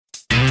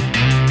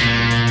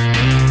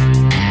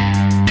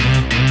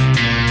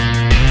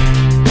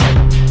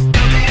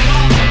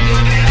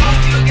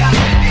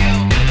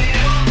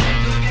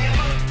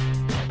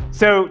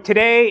So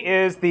today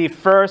is the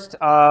first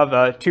of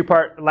a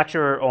two-part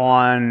lecture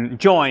on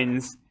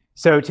joins.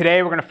 So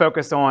today we're going to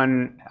focus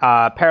on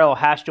parallel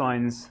hash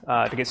joins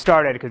to get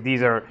started, because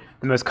these are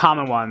the most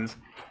common ones.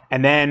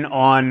 And then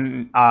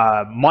on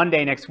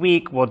Monday next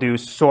week, we'll do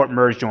sort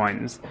merge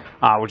joins,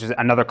 which is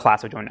another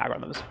class of join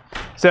algorithms.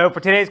 So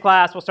for today's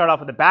class, we'll start off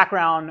with the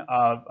background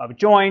of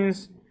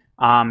joins.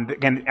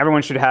 Again,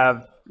 everyone should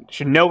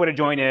know what a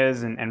join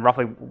is and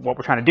roughly what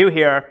we're trying to do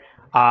here.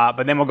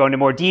 But then we'll go into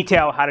more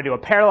detail how to do a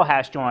parallel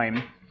hash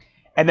join.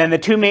 And then the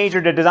two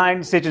major design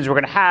decisions we're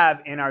going to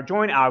have in our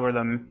join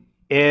algorithm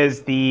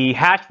is the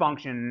hash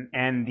function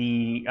and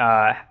the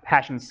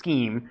hashing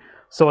scheme.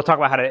 So we'll talk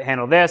about how to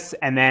handle this,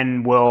 and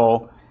then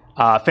we'll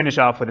finish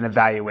off with an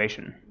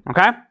evaluation.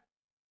 Okay?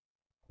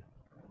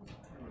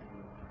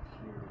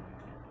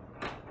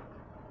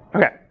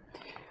 Okay.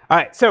 All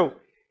right. So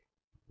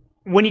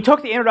when you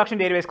took the introduction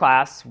database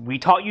class, we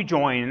taught you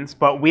joins,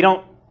 but we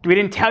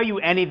didn't tell you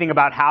anything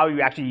about how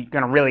you're actually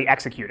going to really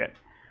execute it,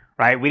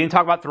 right? We didn't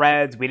talk about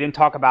threads. We didn't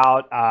talk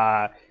about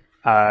how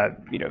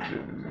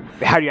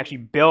you actually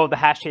build the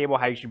hash table,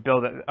 how you should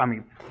build it.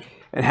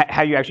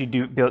 How you actually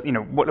build,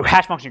 what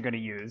hash function you're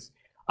going to use.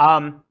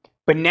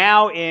 But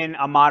now in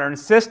a modern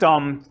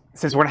system,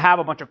 since we're going to have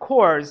a bunch of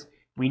cores,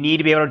 we need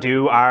to be able to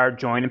do our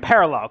join in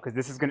parallel, because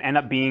this is going to end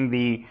up being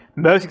the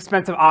most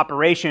expensive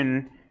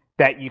operation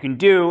that you can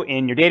do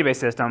in your database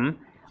system.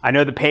 I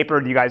know the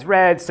paper that you guys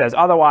read says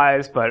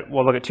otherwise, but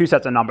we'll look at two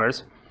sets of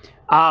numbers.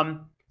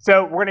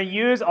 So we're going to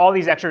use all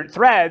these extra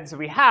threads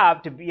we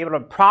have to be able to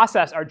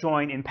process our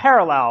join in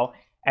parallel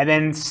and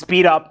then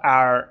speed up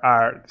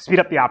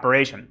the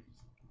operation.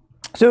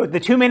 So the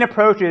two main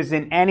approaches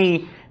in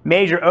any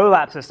major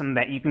overlap system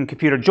that you can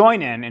compute a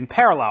join in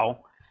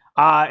parallel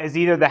is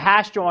either the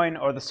hash join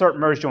or the sort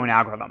merge join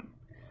algorithm.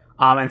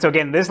 And so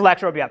again, this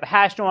lecture will be about the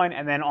hash join,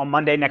 and then on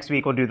Monday next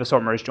week we'll do the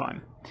sort merge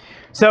join.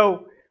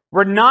 So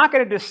we're not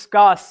going to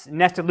discuss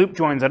nested loop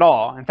joins at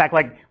all. In fact,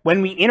 like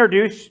when we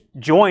introduce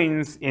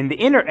joins in the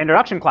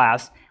introduction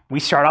class, we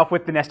start off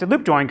with the nested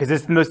loop join because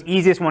it's the most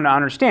easiest one to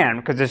understand,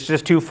 because it's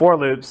just two for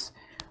loops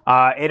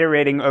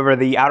iterating over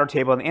the outer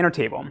table and the inner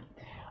table.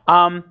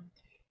 What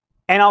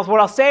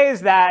I'll say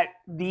is that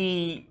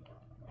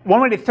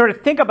one way to sort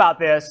of think about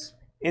this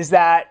is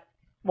that,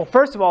 well,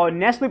 first of all,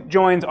 nested loop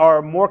joins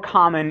are more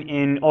common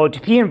in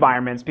OLTP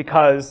environments,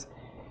 because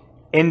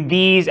in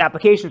these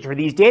applications for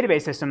these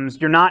database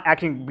systems, you're not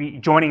actually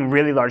joining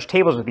really large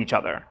tables with each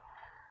other,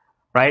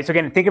 right? So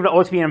again, think of an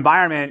OLTP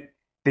environment.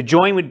 The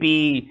join would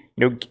be,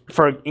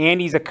 for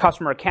Andy's a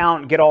customer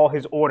account, get all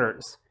his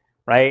orders,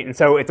 right? And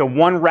so it's a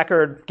one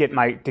record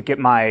to get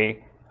my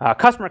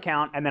customer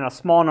account, and then a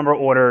small number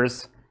of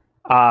orders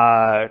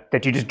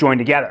that you just join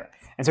together.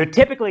 And so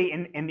typically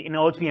in an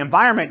OLTP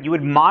environment, you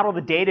would model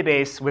the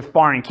database with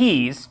foreign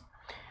keys.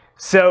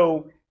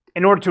 So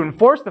in order to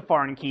enforce the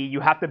foreign key, you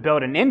have to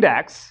build an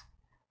index,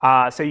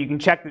 so you can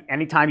check that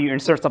anytime you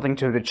insert something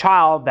to the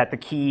child that the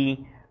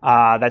key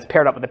that's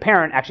paired up with the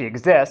parent actually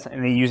exists,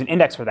 and they use an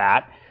index for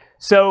that.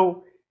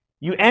 So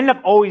you end up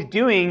always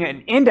doing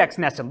an index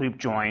nested loop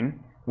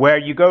join, where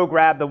you go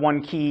grab the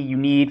one key you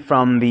need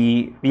from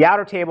the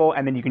outer table,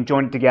 and then you can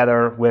join it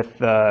together with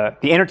the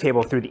inner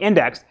table through the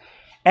index.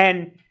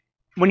 And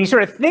when you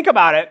sort of think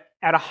about it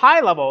at a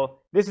high level,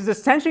 this is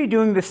essentially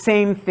doing the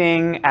same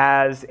thing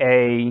as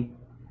a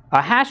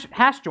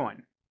hash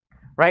join,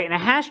 right? In a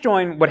hash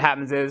join, what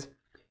happens is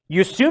you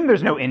assume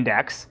there's no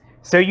index,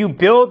 so you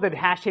build the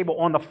hash table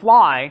on the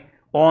fly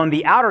on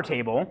the outer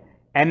table,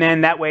 and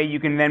then that way you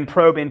can then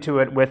probe into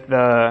it with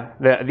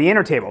the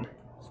inner table.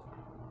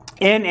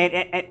 In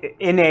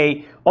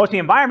a OLTP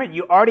environment,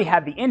 you already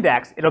have the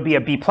index. It'll be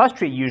a B+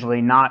 tree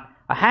usually, not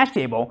a hash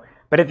table.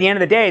 But at the end of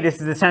the day, this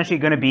is essentially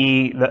going to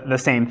be the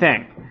same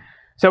thing.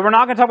 So we're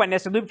not going to talk about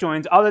nested loop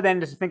joins, other than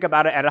just to think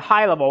about it at a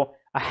high level.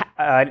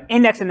 An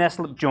index and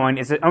nested loop join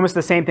is almost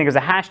the same thing as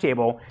a hash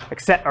table,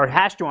 or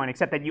hash join,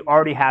 except that you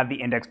already have the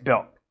index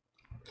built.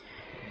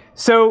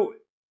 So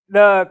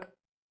the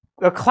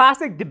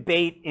classic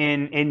debate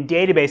in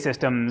database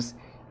systems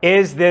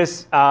is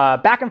this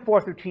back and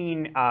forth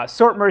between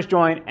sort merge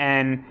join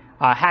and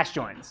hash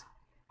joins.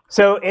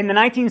 So in the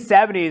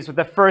 1970s, with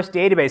the first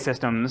database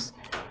systems,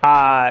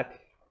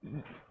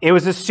 it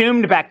was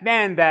assumed back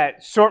then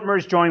that sort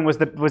merge join was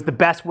the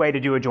best way to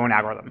do a join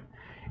algorithm.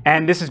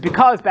 And this is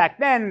because back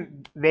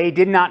then they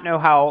did not know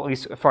how, at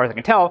least as far as I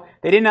can tell,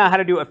 they didn't know how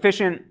to do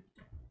efficient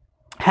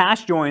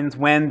hash joins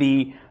when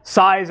the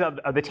size of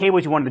the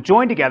tables you wanted to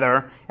join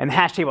together and the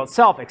hash table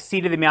itself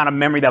exceeded the amount of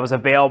memory that was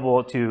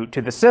available to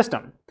the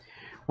system.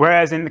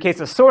 Whereas in the case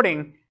of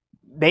sorting,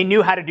 they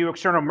knew how to do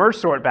external merge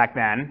sort back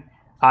then.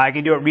 I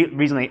can do it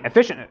reasonably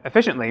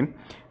efficiently.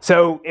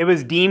 So it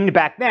was deemed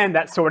back then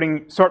that sort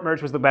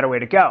merge was the better way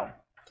to go.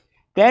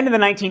 Then in the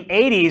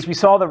 1980s, we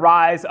saw the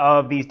rise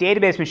of these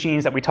database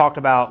machines that we talked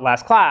about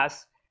last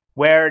class,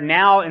 where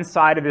now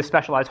inside of this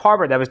specialized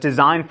hardware that was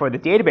designed for the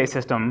database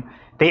system,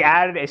 they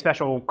added a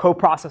special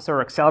coprocessor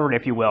accelerator,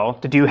 if you will,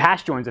 to do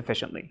hash joins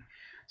efficiently.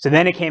 So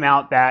then it came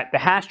out that the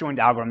hash joined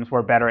algorithms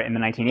were better in the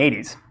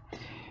 1980s.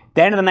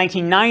 Then in the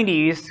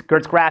 1990s,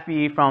 Gertz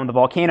Graffi from the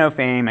Volcano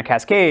fame at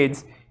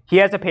Cascades, he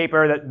has a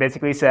paper that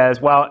basically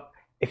says, well,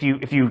 if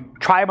you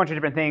try a bunch of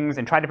different things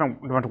and try a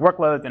bunch of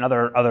workloads and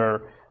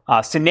other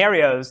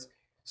scenarios,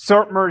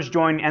 sort merge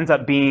join ends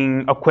up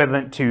being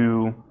equivalent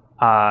to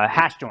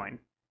hash join,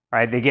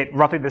 right? They get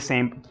roughly the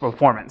same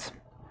performance.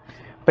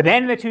 But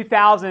then in the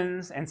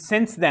 2000s and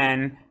since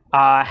then,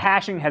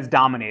 hashing has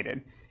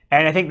dominated.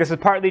 And I think this is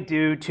partly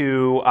due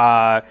to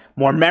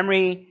more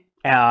memory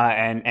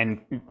and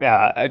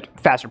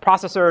faster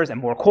processors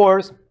and more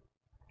cores.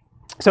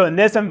 So in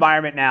this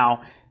environment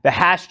now, the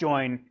hash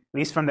join, at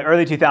least from the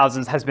early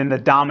 2000s, has been the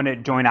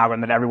dominant join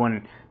algorithm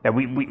that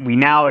we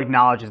now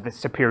acknowledge as the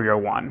superior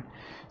one.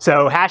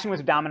 So hashing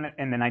was dominant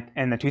in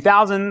the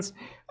 2000s.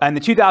 In the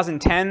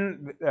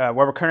 2010, where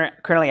we're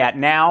currently at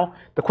now,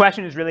 the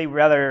question is really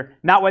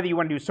not whether you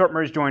want to do sort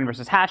merge join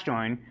versus hash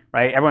join,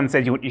 right? Everyone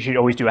says you should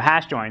always do a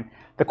hash join.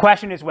 The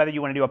question is whether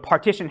you want to do a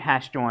partition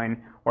hash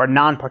join or a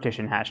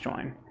non-partition hash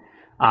join.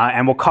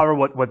 And we'll cover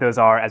what those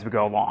are as we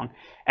go along.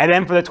 And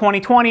then for the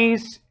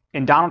 2020s,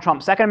 in Donald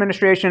Trump's second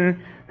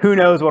administration, who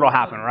knows what will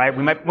happen, right?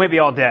 We might be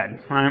all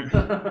dead,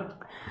 right?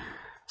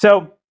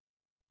 So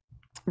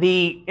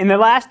in the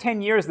last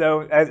 10 years,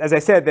 though, as I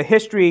said, the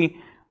history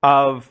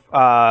of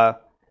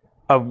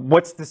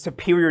what's the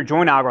superior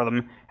join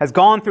algorithm has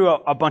gone through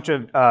a bunch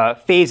of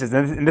phases.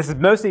 And this has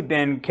mostly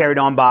been carried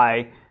on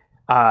by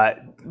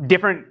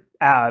different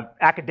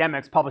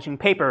academics publishing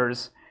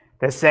papers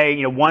that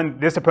say,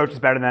 this approach is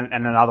better than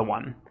another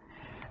one.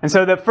 And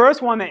so the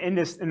first one that in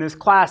this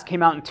class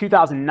came out in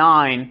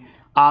 2009,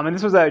 and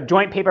this was a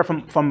joint paper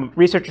from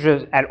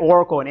researchers at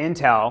Oracle and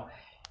Intel.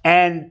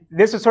 And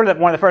this was sort of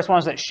one of the first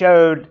ones that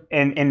showed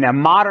in a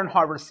modern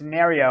hardware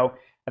scenario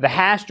that the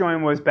hash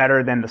join was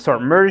better than the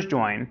sort merge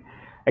join,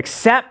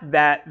 except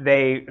that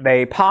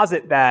they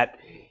posit that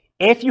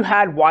if you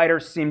had wider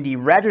SIMD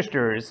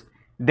registers,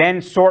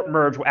 then sort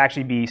merge will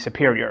actually be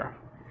superior.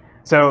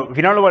 So if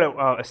you don't know what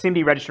a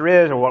SIMD register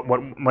is, or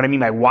what I mean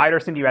by wider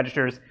SIMD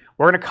registers,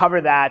 we're going to cover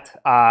that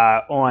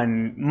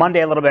on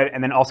Monday a little bit,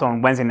 and then also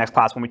on Wednesday next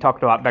class when we talk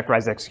about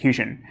vectorized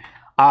execution.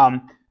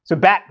 So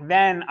back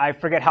then, I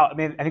forget how, I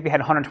think they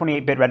had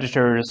 128-bit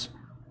registers,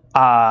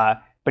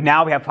 but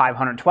now we have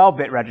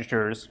 512-bit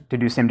registers to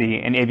do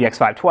SIMD in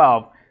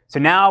AVX512. So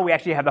now we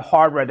actually have the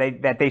hardware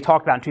that they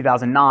talked about in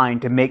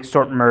 2009 to make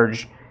sort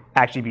merge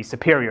actually be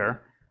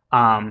superior.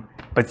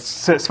 But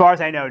as far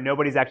as I know,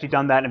 nobody's actually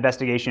done that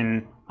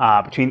investigation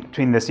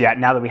between this yet,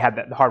 now that we have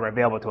the hardware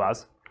available to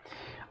us.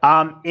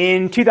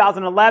 In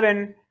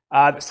 2011,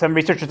 some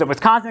researchers at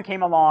Wisconsin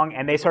came along,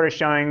 and they started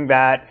showing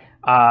that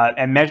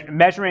and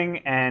measuring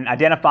and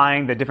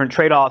identifying the different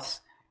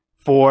trade-offs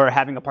for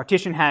having a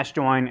partition hash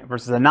join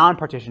versus a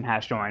non-partition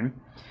hash join.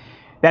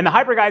 Then the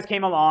hyper guys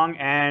came along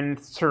and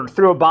sort of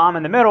threw a bomb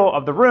in the middle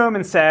of the room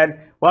and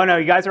said, well, no,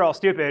 you guys are all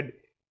stupid.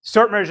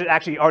 Sort merge is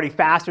actually already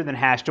faster than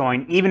hash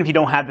join, even if you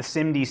don't have the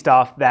SIMD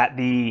stuff that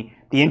the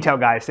Intel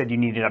guys said you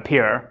needed up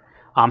here.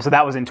 So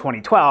that was in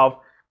 2012.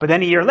 But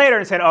then a year later,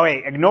 it said, oh,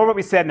 wait, ignore what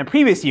we said in the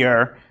previous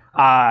year.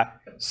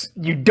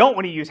 You don't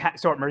want to use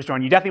sort merge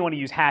join. You definitely want to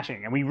use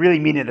hashing. And we really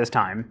mean it this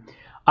time.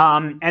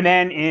 And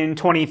then in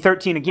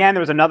 2013, again,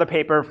 there was another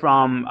paper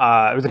from,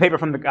 it was a paper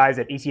from the guys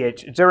at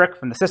ETH Zurich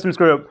from the systems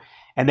group.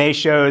 And they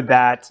showed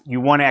that you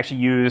want to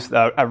actually use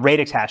a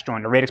radix hash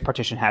join, a radix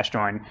partition hash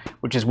join,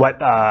 which is what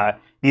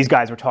these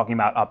guys were talking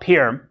about up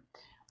here.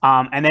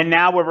 And then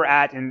now where we're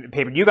at, in the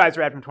paper you guys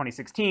read from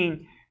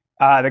 2016,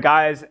 the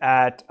guys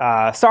at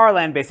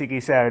Saarland basically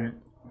said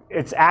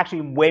it's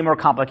actually way more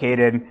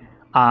complicated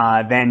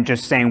than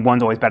just saying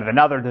one's always better than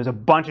another. There's a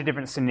bunch of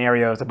different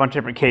scenarios, a bunch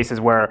of different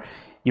cases where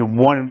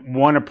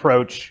one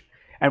approach,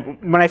 and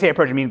when I say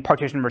approach, I mean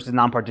partition versus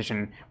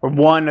non-partition, where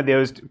one of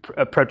those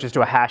approaches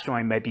to a hash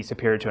join might be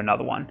superior to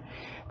another one.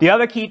 The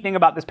other key thing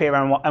about this paper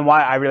and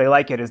why I really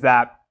like it is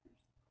that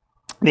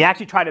they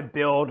actually try to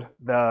build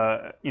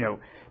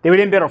they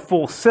didn't build a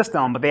full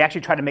system, but they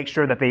actually try to make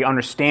sure that they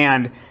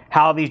understand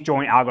how these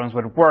joint algorithms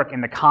would work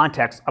in the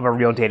context of a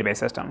real database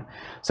system.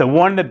 So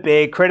one of the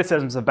big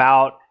criticisms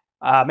about,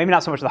 maybe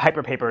not so much the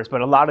hyper papers,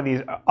 but a lot of these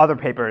other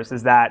papers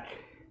is that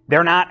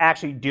they're not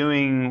actually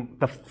doing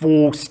the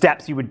full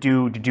steps you would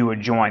do to do a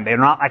join. They're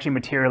not actually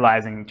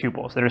materializing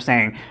tuples. They're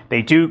saying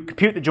they do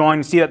compute the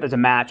join, see that there's a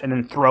match, and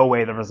then throw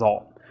away the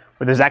result.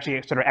 But there's actually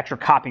a sort of extra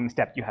copying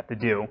step you have to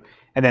do.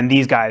 And then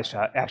these guys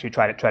actually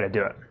try to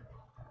do it.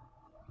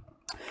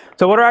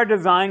 So what are our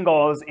design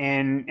goals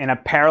in a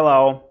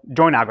parallel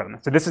join algorithm?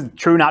 So this is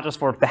true not just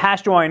for the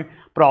hash join,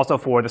 but also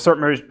for the sort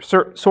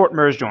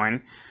merge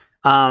join.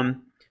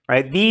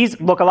 Right? These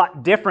look a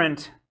lot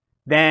different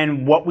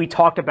than what we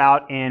talked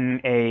about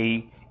in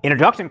a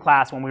introduction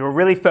class when we were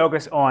really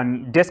focused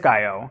on disk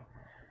I/O.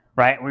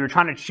 Right? We were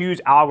trying to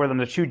choose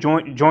algorithms, choose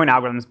join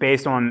algorithms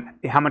based on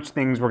how much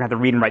things we're going to have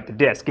to read and write to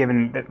disk,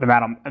 given the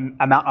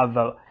amount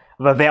of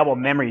available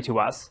memory to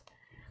us.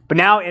 But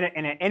now in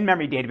an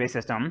in-memory database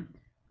system,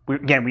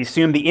 we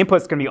assume the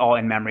input's going to be all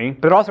in memory,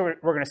 but also we're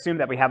going to assume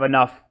that we have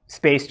enough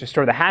space to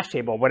store the hash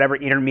table, whatever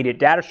intermediate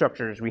data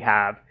structures we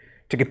have,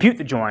 to compute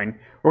the join,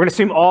 we're going to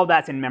assume all of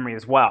that's in memory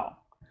as well.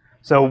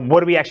 So what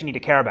do we actually need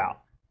to care about?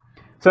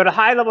 So at a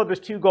high level, there's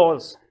two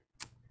goals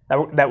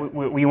that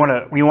we want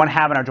to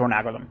have in our join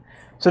algorithm.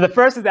 So the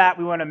first is that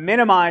we want to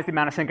minimize the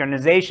amount of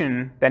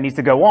synchronization that needs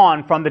to go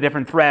on from the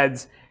different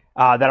threads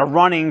that are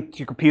running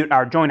to compute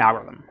our join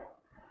algorithm,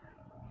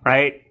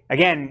 right?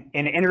 Again,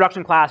 in an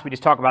introduction class, we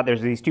just talk about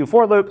there's these two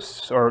for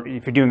loops, or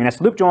if you're doing a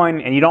nested loop join,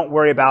 and you don't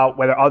worry about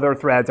whether other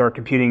threads are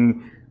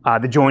computing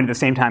the join at the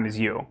same time as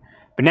you.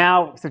 But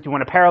now, since we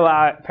want to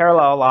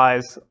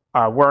parallelize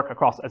our work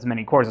across as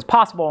many cores as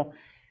possible,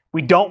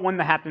 we don't want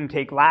to have to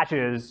take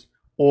latches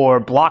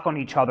or block on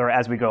each other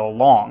as we go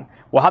along.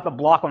 We'll have to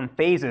block on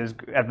phases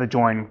of the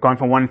join, going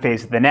from one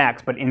phase to the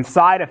next, but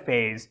inside a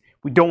phase,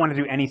 we don't want to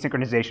do any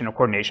synchronization or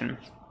coordination.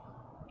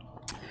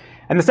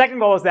 And the second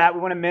goal is that we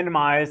want to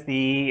minimize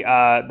the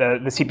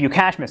CPU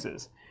cache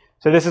misses.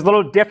 So this is a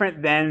little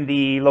different than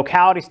the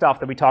locality stuff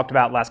that we talked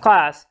about last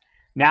class.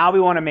 Now we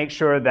want to make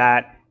sure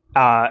that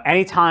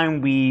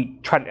anytime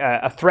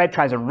a thread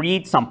tries to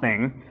read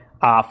something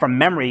from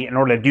memory in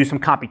order to do some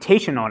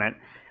computation on it,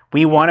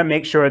 we want to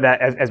make sure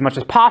that as much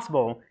as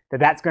possible that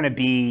that's going to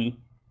be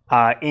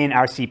in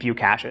our CPU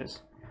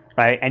caches,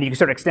 right? And you can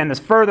sort of extend this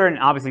further and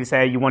obviously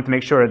say you want to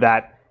make sure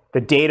that the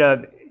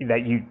data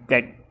that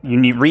you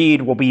need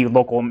read will be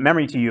local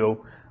memory to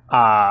you.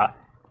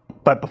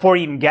 But before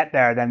you even get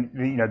there, then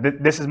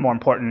this is more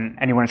important,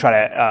 and you want to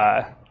try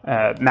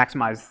to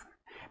maximize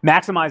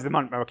the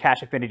amount of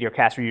cache affinity or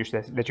cache reuse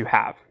that you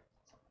have.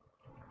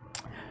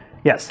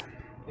 Yes.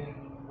 And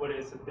what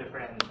is the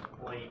difference,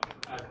 like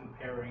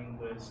comparing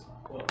with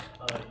what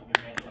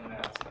you mentioned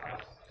last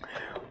class?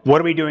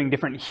 What are we doing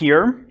different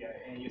here? Yeah,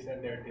 and you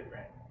said they're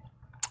different.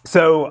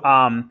 So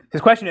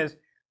his question is,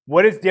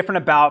 what is different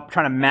about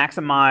trying to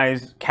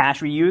maximize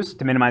cache reuse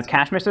to minimize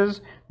cache misses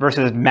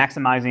versus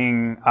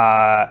maximizing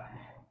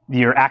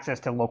your access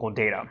to local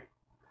data?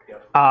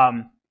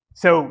 Yep.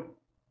 So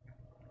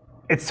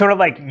it's sort of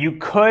like you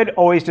could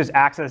always just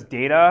access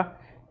data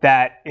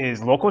that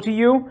is local to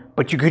you,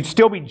 but you could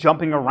still be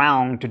jumping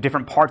around to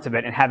different parts of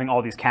it and having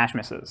all these cache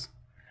misses,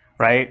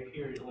 right?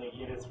 Here, like,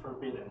 it is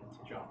forbidden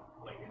to jump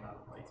like in other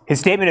places. His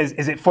statement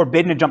is it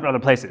forbidden to jump to other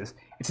places?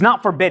 It's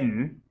not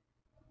forbidden.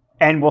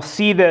 And we'll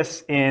see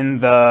this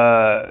in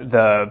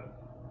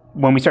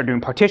when we start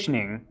doing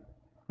partitioning,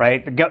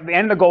 right?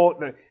 The goal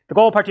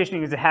of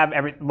partitioning is to have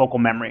every local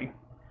memory,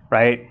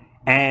 right?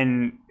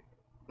 And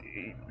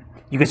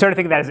you can sort of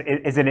think of that as,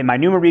 is it in my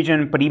NUMA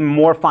region, but even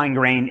more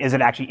fine-grained, is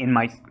it actually in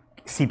my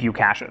CPU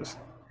caches?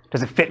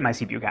 Does it fit in my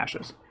CPU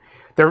caches?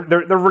 They're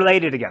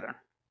related together,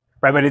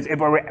 right? But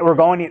we're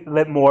going a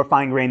little more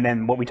fine-grained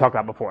than what we talked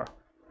about before,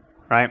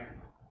 right?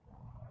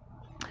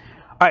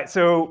 All right,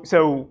 so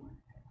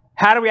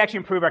how do we actually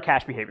improve our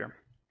cache behavior?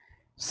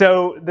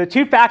 So the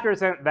two factors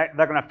that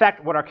are going to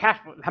affect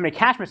how many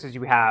cache misses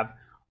you have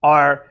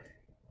are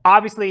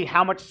obviously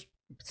how much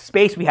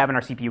space we have in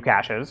our CPU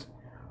caches,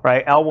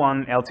 right?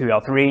 L1,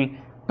 L2, L3,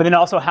 but then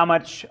also how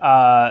much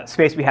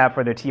space we have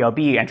for the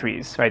TLB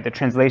entries, right? The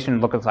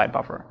translation look-aside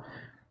buffer,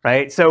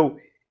 right? So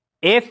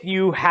if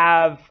you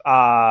have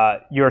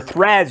your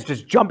threads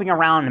just jumping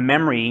around in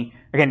memory,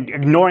 again,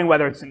 ignoring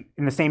whether it's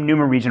in the same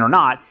NUMA region or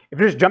not, if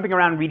you're just jumping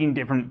around reading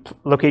different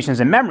locations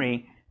in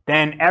memory,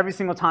 then every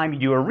single time you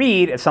do a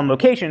read at some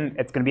location,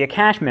 it's going to be a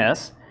cache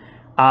miss.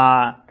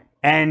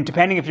 And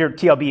depending if your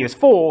TLB is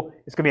full,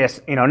 it's going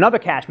to be another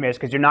cache miss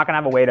because you're not going to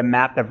have a way to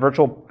map the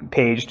virtual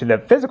page to the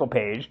physical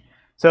page.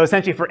 So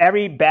essentially, for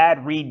every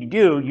bad read you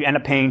do, you end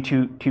up paying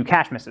two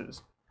cache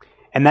misses.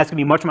 And that's going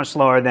to be much, much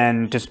slower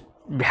than just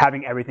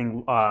having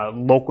everything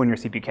local in your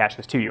CPU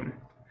caches to you.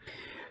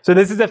 So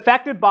this is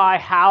affected by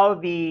how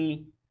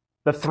the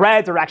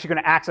threads are actually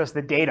going to access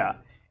the data.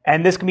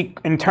 And this can be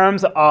in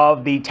terms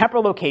of the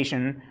temporal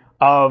location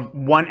of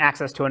one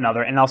access to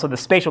another, and also the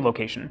spatial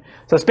location.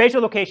 So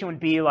spatial location would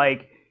be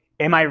like,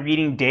 am I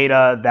reading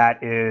data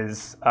that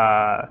is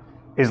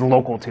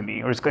local to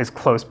me, or is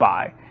close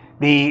by?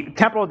 The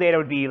temporal data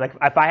would be like,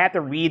 if I have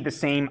to read the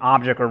same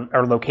object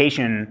or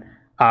location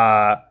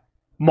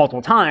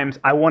multiple times,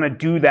 I want to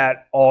do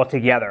that all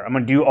together. I'm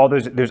going to do all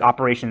those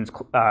operations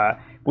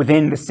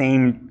within the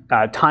same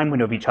time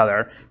window of each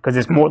other, because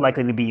it's more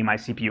likely to be in my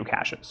CPU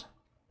caches.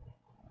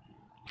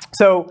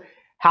 So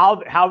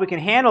how we can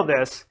handle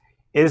this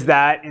is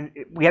that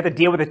we have to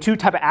deal with the two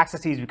type of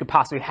accesses we could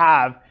possibly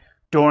have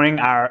during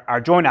our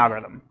join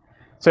algorithm.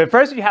 So at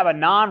first you have a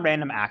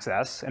non-random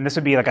access, and this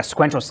would be like a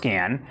sequential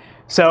scan.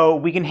 So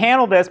we can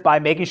handle this by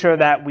making sure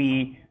that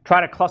we try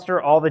to cluster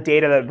all the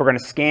data that we're going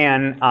to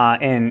scan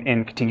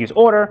in continuous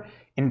order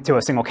into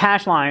a single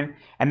cache line.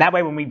 And that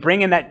way, when we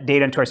bring in that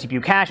data into our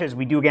CPU caches,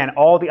 we do, again,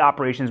 all the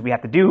operations we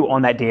have to do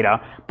on that data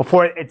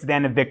before it's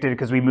then evicted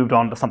because we moved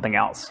on to something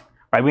else.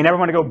 Right? We never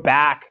want to go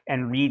back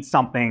and read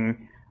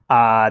something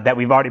that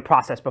we've already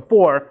processed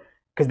before,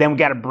 because then we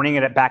got to bring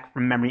it back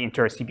from memory into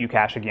our CPU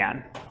cache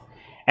again.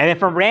 And then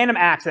for random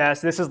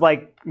access, this is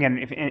like, again,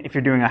 if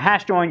you're doing a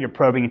hash join, you're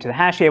probing into the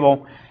hash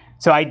table.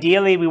 So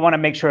ideally, we want to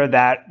make sure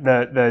that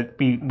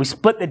we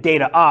split the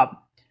data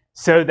up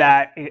so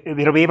that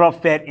it'll be able to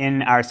fit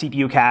in our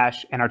CPU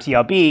cache and our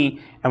TLB.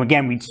 And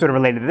again, we sort of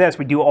related to this.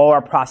 We do all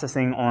our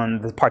processing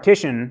on the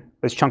partition,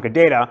 this chunk of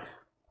data,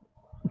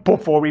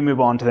 before we move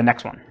on to the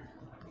next one.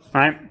 All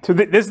right. So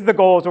this is the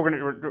goals we're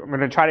going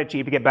to try to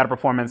achieve to get better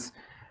performance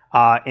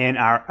in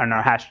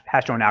our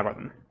hash join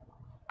algorithm.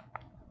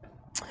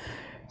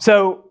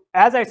 So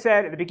as I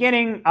said at the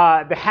beginning,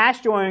 the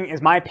hash join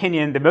is, my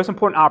opinion, the most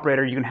important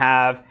operator you can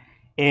have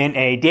in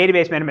a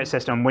database management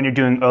system when you're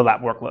doing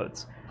OLAP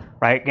workloads.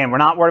 Right? Again, we're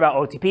not worried about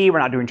OTP. We're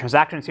not doing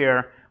transactions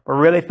here. We're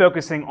really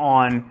focusing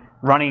on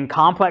running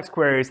complex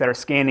queries that are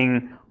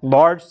scanning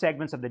large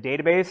segments of the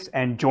database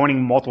and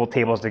joining multiple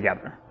tables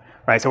together.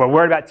 Right? So we're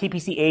worried about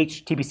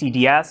TPC-H,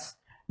 TPC-DS,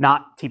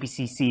 not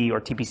TPC-C or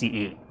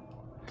TPC-E.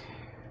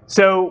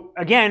 So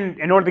again,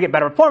 in order to get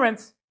better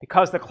performance,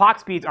 because the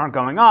clock speeds aren't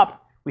going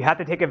up, we have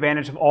to take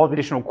advantage of all the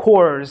additional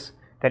cores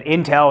that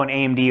Intel and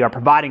AMD are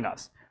providing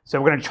us.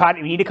 So we're going to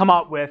we need to come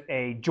up with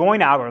a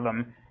join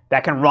algorithm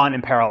that can run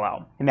in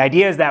parallel. And the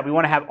idea is that we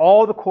want to have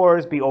all the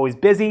cores be always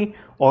busy,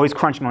 always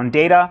crunching on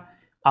data,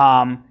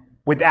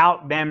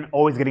 without them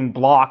always getting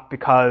blocked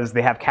because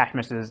they have cache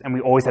misses, and we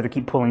always have to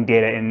keep pulling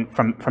data in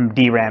from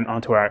DRAM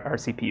onto our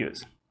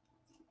CPUs.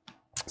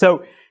 So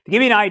to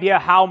give you an idea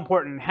how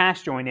important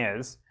hash join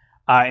is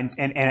in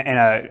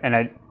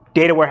a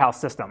data warehouse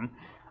system,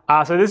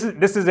 so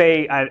this is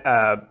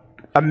a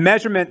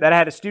measurement that I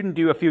had a student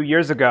do a few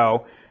years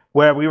ago,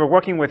 where we were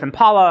working with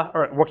Impala,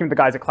 or working with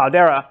the guys at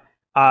Cloudera,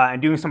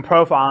 and doing some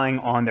profiling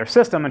on their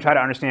system and try to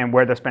understand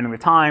where they're spending the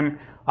time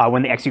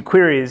when they execute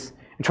queries,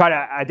 and try to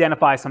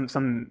identify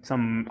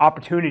some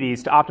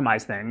opportunities to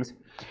optimize things.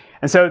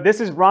 And so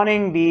this is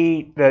running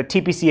the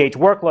TPC-H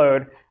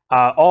workload,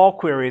 all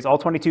queries, all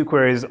 22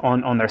 queries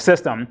on their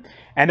system,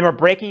 and then we're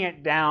breaking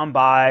it down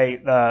by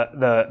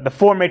the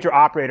four major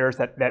operators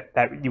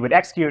that you would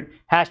execute: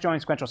 hash join,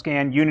 sequential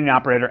scan, union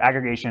operator,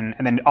 aggregation,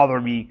 and then other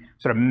would be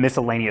sort of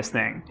miscellaneous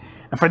thing.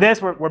 And for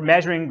this, we're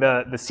measuring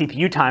the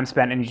CPU time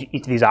spent in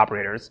each of these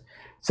operators.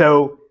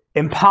 So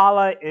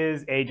Impala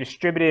is a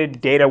distributed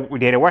data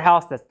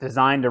warehouse that's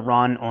designed to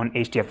run on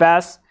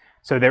HDFS.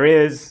 So there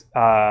is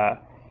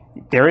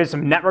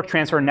some network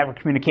transfer and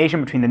network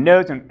communication between the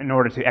nodes in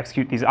order to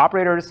execute these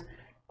operators.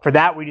 For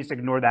that, we just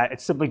ignore that.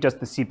 It's simply just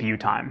the CPU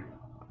time.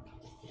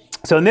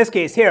 So in this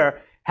case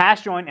here,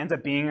 hash join ends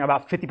up being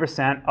about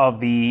 50% of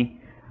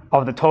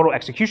the total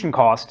execution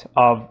cost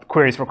of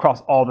queries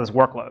across all this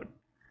workload.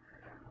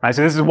 Right,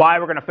 so this is why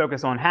we're going to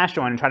focus on hash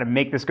join and try to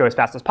make this go as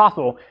fast as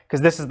possible, because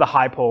this is the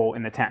high pole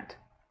in the tent.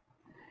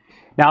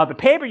 Now, the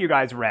paper you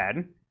guys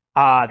read,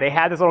 they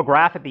had this little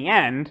graph at the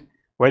end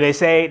where they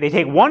say they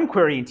take one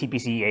query in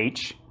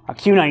TPC-H, a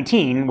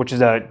Q19, which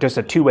is just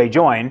a two-way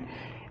join,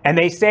 and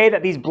they say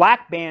that these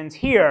black bands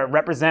here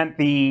represent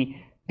the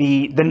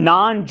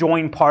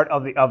non-join part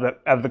of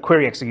the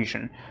query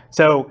execution.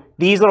 So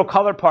these little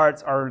colored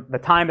parts are the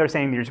time they're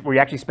saying we're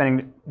actually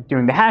spending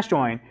doing the hash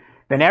join.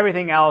 Then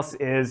everything else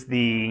is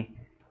the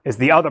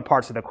other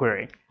parts of the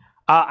query.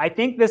 I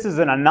think this is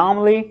an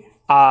anomaly.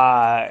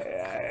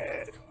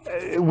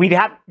 We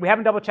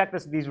haven't double checked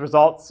these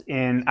results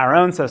in our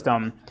own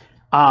system.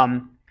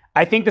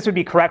 I think this would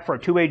be correct for a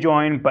two-way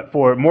join, but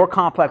for more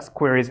complex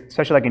queries,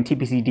 especially like in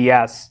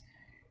TPC-DS,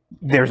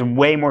 there's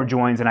way more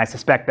joins, and I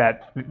suspect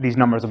that these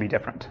numbers will be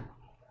different.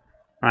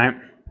 Right?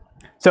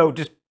 So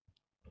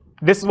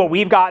this is what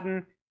we've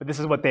gotten, but this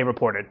is what they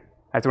reported.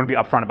 I just want to be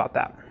upfront about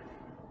that.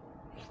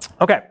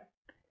 Okay,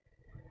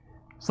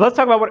 so let's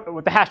talk about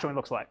what the hash join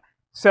looks like.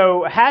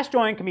 So a hash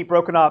join can be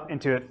broken up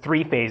into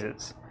 3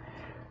 phases.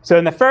 So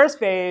in the first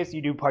phase,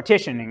 you do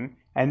partitioning,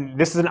 and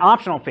this is an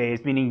optional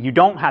phase, meaning you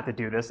don't have to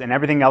do this, and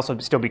everything else will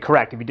still be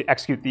correct if you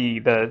execute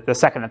the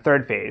second and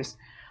third phase.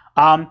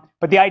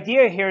 But the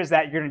idea here is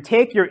that you're going to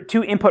take your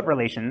 2 input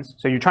relations,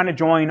 so you're trying to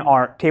join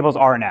our tables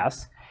R and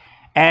S,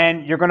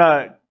 and you're going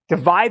to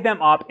divide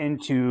them up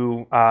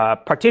into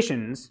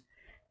partitions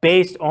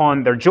based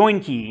on their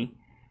join key.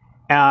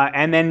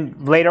 And then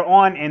later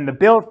on in the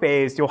build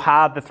phase, you'll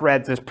have the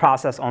threads just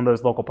process on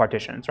those local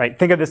partitions, right?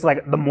 Think of this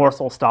like the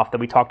morsel stuff that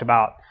we talked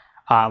about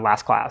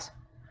last class.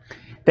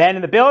 Then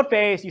in the build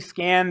phase, you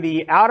scan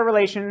the outer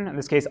relation, in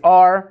this case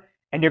R,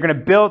 and you're going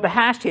to build the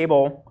hash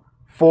table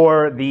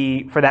for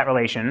that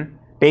relation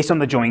based on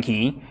the join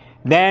key.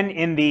 Then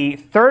in the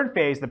third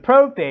phase, the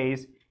probe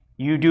phase,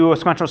 you do a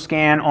sequential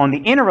scan on the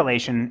inner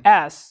relation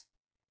S,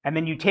 and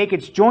then you take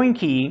its join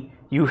key,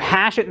 you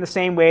hash it in the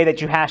same way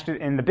that you hashed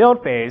it in the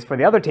build phase for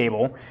the other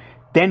table,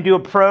 then do a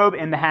probe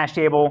in the hash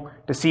table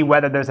to see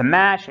whether there's a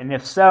match, and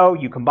if so,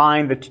 you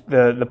combine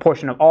the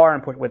portion of R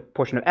and with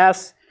portion of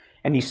S,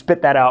 and you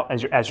spit that out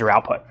as your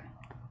output.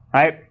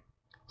 Right?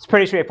 It's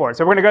pretty straightforward.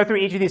 So we're going to go through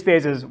each of these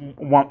phases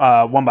one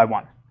by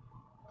one.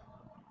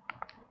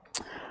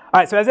 All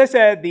right, so as I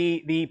said,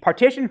 the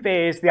partition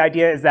phase, the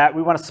idea is that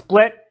we want to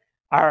split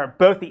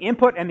both the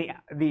input and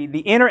the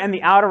inner and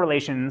the outer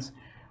relations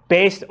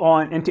based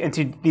on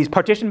into these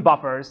partition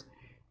buffers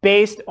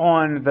based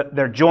on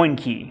their join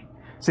key.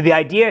 So the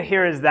idea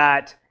here is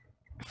that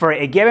for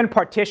a given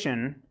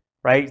partition,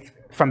 right,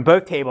 from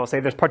both tables, say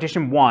there's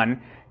partition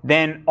 1,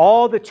 then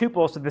all the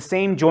tuples of the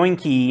same join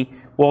key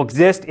will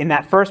exist in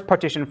that first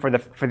partition for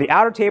the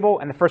outer table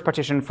and the first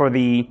partition for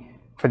the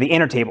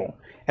inner table.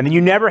 And then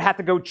you never have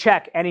to go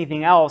check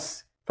anything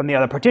else from the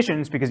other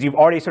partitions because you've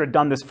already sort of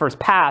done this first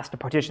pass to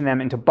partition them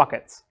into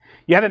buckets.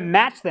 You haven't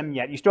matched them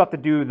yet. You still have to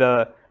do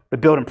the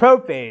build and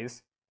probe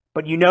phase,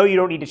 but you know you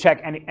don't need to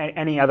check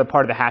any other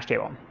part of the hash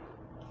table.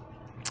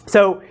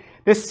 So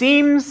this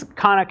seems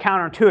kind of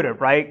counterintuitive,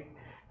 right?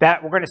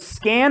 That we're going to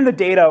scan the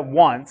data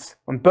once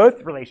on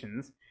both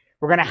relations,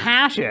 we're going to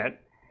hash it,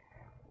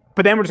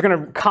 but then we're just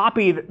going to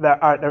copy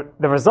the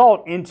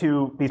result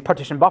into these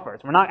partition buffers.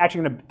 We're not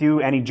actually going to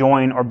do any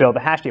join or build a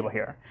hash table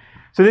here.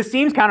 So this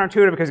seems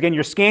counterintuitive because, again,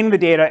 you're scanning the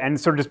data and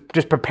sort of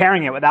just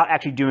preparing it without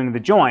actually doing the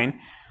join.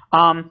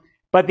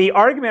 But the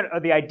argument or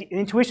the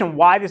intuition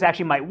why this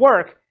actually might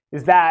work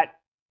is that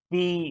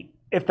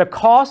if the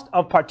cost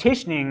of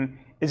partitioning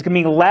is going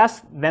to be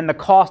less than the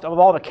cost of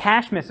all the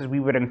cache misses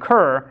we would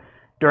incur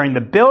during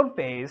the build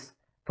phase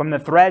from the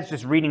threads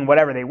just reading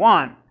whatever they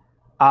want,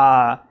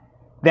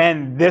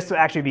 then this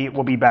actually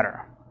will be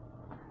better,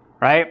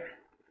 right?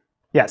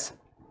 Yes?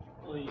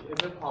 Is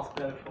it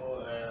possible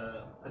for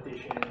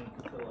addition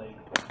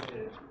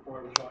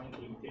for join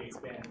key to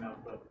expand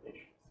multiple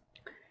partitions?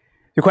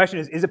 The question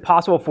is it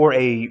possible for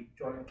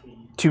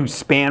to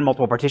span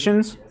multiple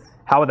partitions? Yes.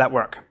 How would that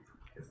work?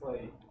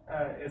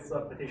 It's a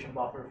partition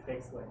buffer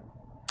fixed length.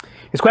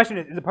 His question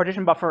is a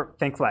partition buffer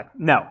thin select?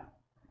 No.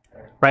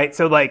 Right?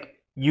 So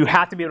you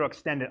have to be able to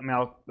extend it. I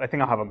mean, I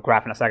think I'll have a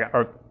graph in a second,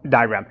 or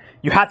diagram.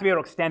 You have to be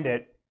able to extend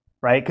it,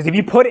 right? Because if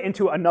you put it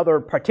into another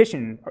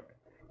partition,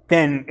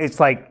 then it's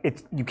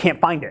you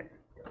can't find it,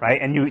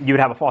 right? And you would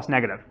have a false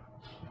negative.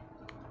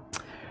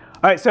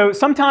 All right, so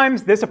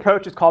sometimes this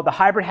approach is called the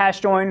hybrid hash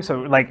join,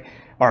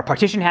 or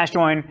partition hash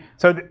join.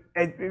 So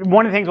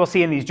one of the things we'll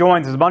see in these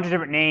joins is a bunch of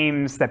different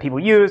names that people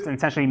use and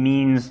essentially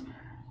means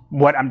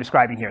what I'm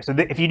describing here. So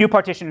if you do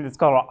partition, it's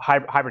called a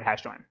hybrid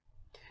hash join.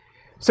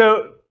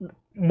 So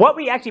what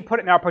we actually put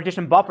in our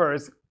partition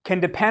buffers can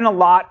depend a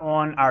lot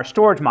on our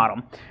storage model.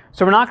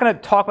 So we're not going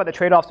to talk about the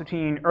trade-offs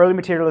between early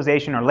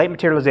materialization or late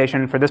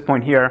materialization for this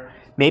point here.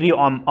 Maybe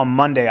on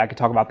Monday I could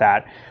talk about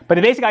that. But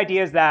the basic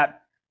idea is that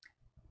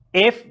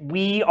if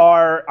we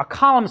are a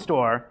column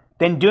store,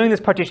 then doing this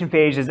partition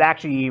phase is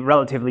actually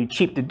relatively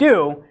cheap to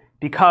do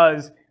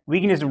because we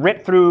can just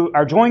rip through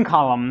our join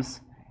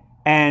columns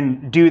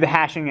and do the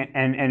hashing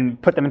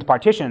and put them into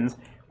partitions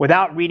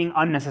without reading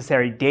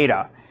unnecessary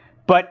data.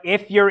 But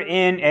if you're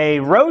in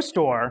a row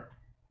store,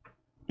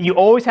 you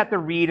always have to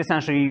read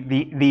essentially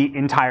the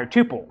entire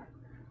tuple,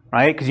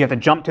 right? Because you have to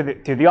jump to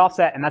the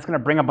offset, and that's going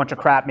to bring a bunch of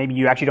crap maybe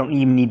you actually don't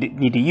even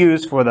need to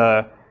use for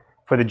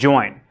the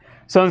join.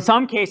 So in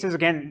some cases,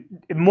 again,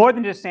 more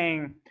than just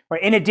saying, or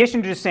in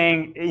addition to just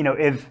saying,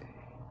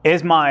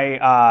 am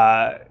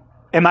I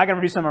going to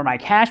reduce some of my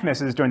cache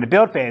misses during the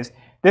build phase?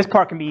 This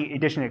part can be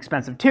additionally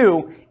expensive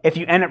too if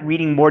you end up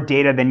reading more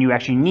data than you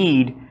actually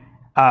need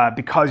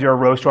because you're a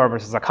row store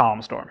versus a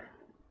column store.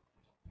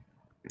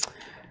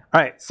 All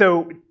right,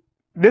 so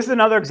this is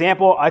another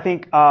example. I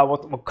think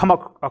we'll come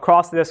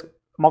across this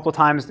multiple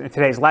times in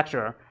today's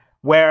lecture,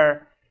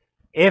 where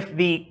if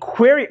the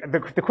query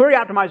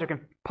optimizer can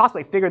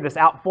possibly figure this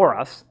out for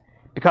us,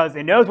 because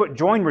it knows what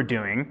join we're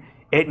doing,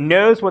 it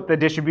knows what the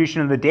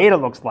distribution of the data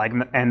looks like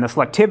and the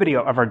selectivity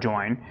of our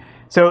join.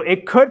 So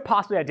it could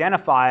possibly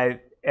identify,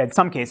 in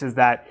some cases,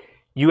 that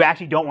you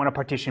actually don't want to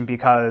partition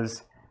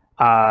because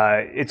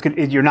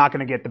you're not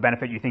going to get the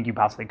benefit you think you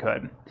possibly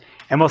could.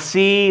 And we'll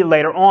see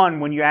later on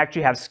when you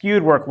actually have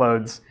skewed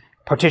workloads,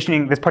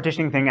 this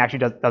partitioning thing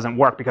actually doesn't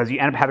work because you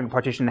end up having a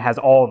partition that has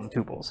all of the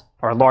tuples,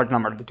 or a large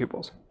number of the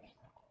tuples.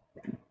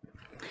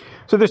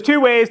 So there's two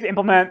ways to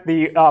implement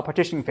the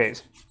partitioning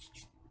phase.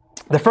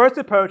 The first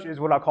approach is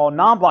what I'll call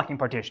non-blocking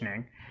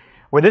partitioning,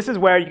 where this is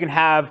where you can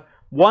have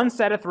one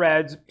set of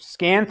threads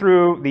scan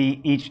through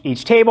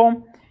each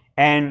table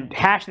and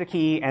hash the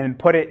key and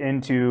put it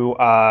into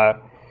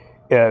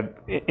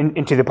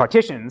the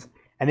partitions.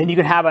 And then you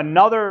can have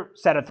another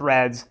set of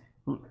threads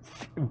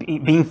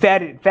being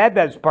fed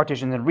those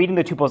partitions and reading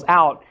the tuples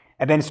out,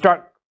 and then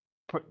start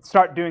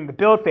doing the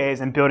build phase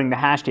and building the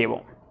hash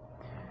table,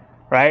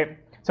 right?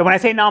 So when I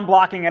say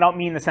non-blocking, I don't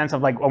mean in the sense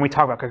of when we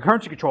talk about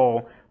concurrency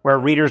control, where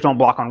readers don't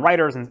block on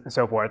writers and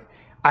so forth.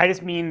 I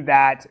just mean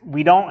that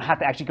we don't have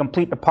to actually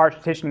complete the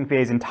partitioning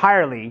phase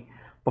entirely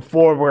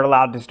before we're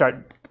allowed to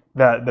start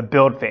the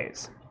build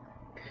phase.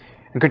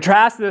 And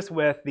contrast this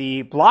with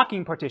the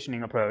blocking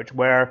partitioning approach,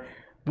 where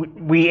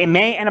we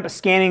may end up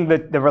scanning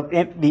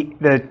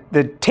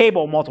the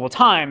table multiple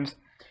times,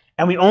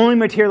 and we only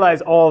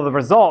materialize all of the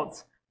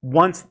results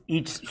once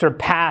each sort of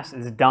pass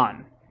is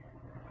done.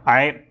 All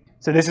right.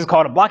 So this is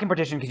called a blocking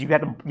partition because you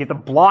have to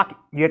block.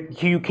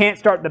 You can't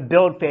start the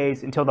build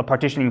phase until the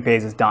partitioning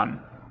phase is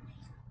done.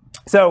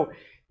 So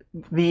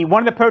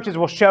one of the approaches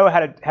we'll show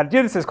how to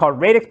do this is called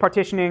radix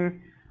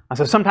partitioning.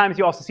 So sometimes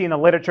you also see in the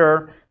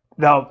literature,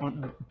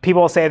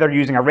 people will say they're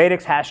using a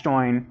radix hash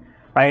join,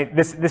 right?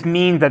 This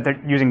means that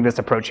they're using this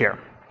approach here.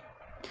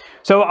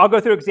 So I'll go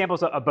through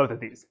examples of both of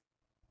these.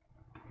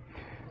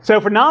 So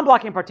for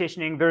non-blocking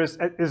partitioning, there's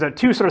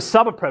two sort of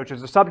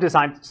sub-approaches or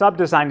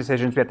sub-design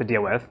decisions we have to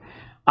deal with.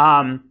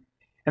 And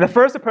the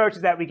first approach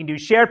is that we can do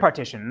shared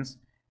partitions,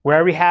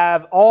 where we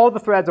have all the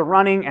threads are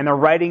running and they're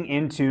writing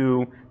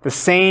into the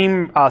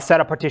same set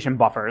of partition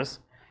buffers.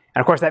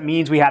 And of course, that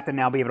means we have to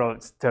now be able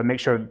to make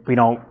sure we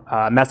don't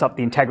mess up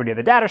the integrity of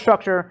the data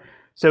structure.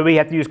 So we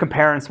have to use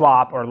compare and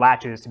swap or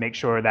latches to make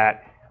sure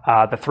that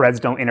the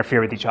threads don't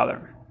interfere with each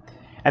other.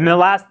 And then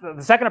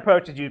the second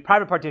approach is to use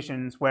private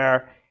partitions,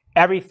 where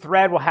every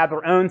thread will have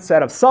their own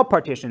set of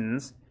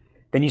subpartitions.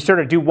 Then you sort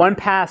of do one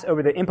pass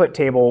over the input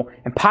table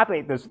and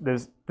populate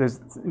those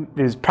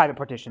private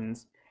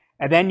partitions.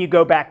 And then you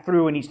go back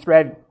through and each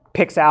thread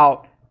picks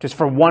out, just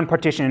for one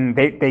partition,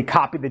 they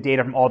copy the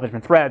data from all the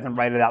different threads and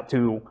write it out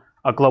to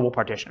a global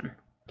partition.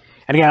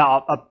 And again,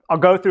 I'll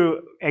go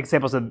through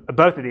examples of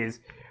both of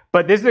these.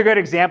 But this is a good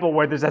example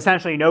where there's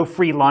essentially no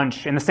free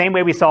lunch. In the same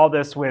way we saw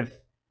this with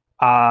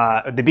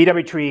the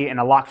BW tree and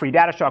a lock-free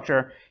data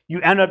structure, you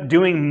end up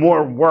doing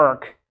more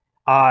work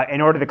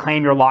in order to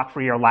claim your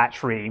lock-free or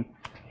latch-free.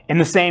 In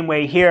the same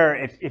way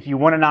here, if you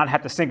want to not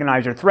have to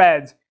synchronize your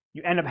threads,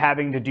 you end up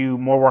having to do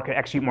more work and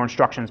execute more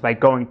instructions by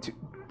going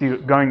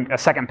a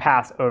second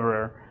pass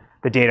over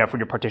the data for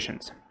your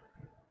partitions.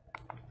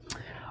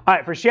 All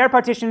right, for shared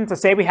partitions,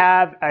 let's say we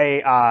have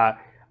a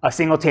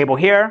single table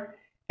here,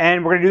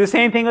 and we're going to do the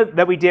same thing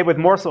that we did with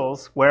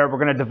morsels, where we're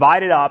going to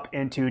divide it up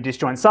into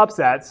disjoint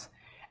subsets,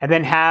 and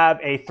then have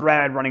a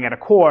thread running at a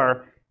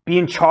core be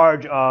in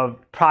charge of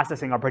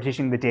processing or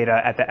partitioning the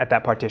data at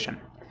that partition.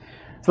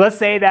 So let's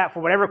say that for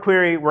whatever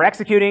query we're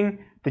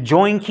executing, the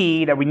join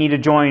key that we need to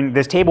join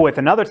this table with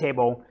another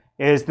table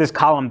is this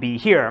column B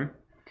here.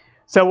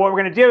 So what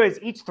we're going to do is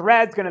each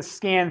thread's going to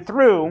scan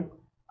through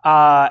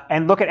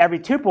and look at every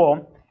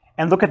tuple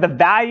and look at the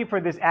value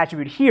for this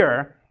attribute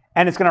here,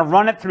 and it's going to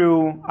run it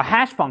through a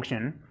hash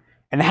function,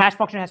 and the hash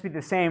function has to be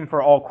the same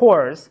for all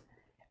cores,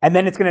 and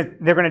then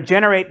they're going to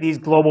generate these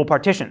global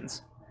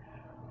partitions,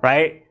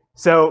 right?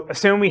 So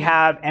assume we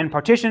have n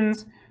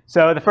partitions.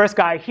 So the first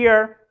guy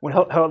here,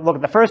 he'll look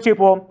at the first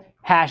tuple,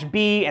 hash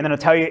B, and then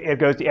it'll tell you it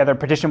goes to either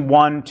partition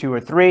 1, 2, or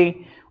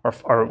 3,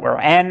 or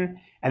n,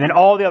 and then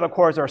all the other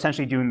cores are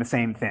essentially doing the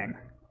same thing,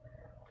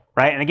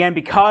 right? And again,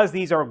 because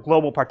these are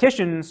global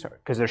partitions,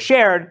 because they're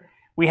shared,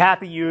 we have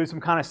to use some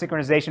kind of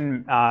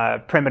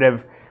synchronization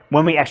primitive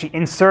when we actually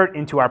insert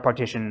into our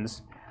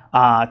partitions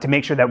to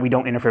make sure that we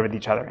don't interfere with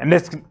each other. And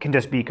this can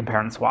just be compare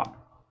and swap.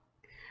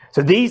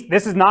 So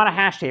this is not a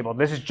hash table.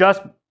 This is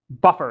just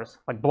buffers,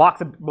 like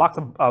blocks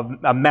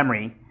of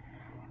memory.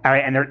 All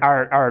right, and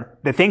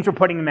the things we're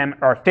putting in them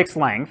are fixed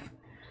length.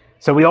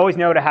 So we always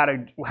know how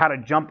to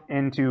jump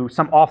into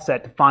some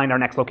offset to find our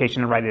next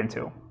location to write it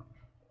into.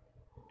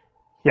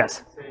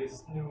 Yes? So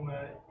is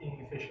NUMA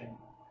inefficient?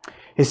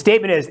 His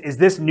statement is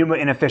this NUMA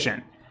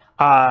inefficient?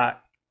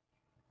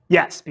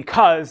 Yes,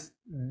 because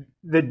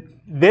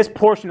this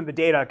portion of the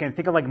data, again,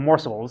 think of like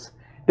morsels.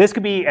 This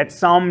could be at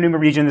some NUMA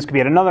region, this could be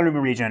at another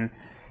NUMA region,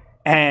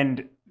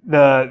 and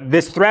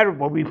this thread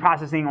will be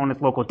processing on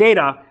its local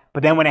data,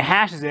 but then when it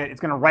hashes it,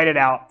 it's going to write it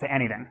out to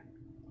anything.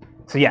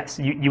 So yes,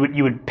 you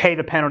would pay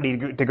the penalty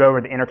to go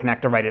over the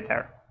interconnect to write it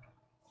there.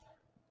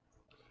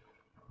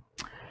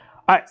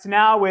 All right, so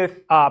now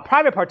with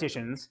private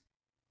partitions,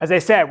 as I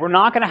said, we're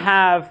not going to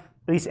have,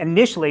 at least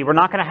initially, we're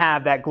not going to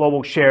have that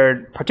global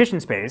shared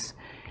partition space.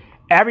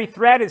 Every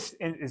thread is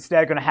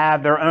instead going to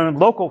have their own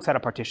local set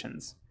of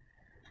partitions,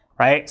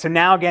 right? So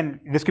now again,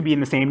 this could be in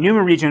the same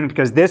NUMA region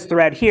because this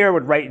thread here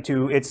would write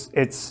to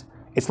its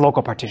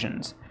local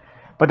partitions.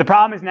 But the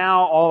problem is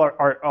now all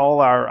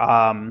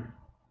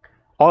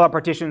our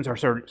partitions are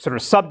sort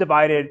of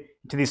subdivided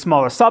into these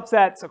smaller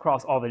subsets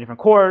across all the different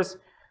cores.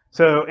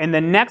 So in the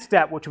next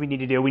step, which we need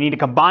to do, we need to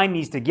combine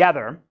these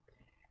together.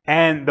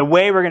 And the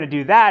way we're going to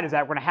do that is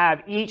that we're going to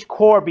have each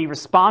core be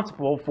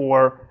responsible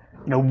for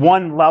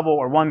one level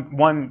or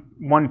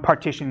one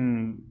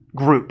partition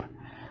group.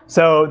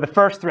 So the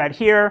first thread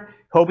here,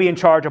 he'll be in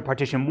charge of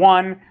partition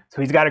 1.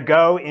 So he's got to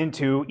go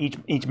into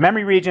each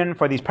memory region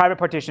for these private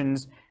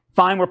partitions,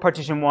 find where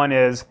partition 1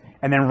 is,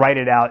 and then write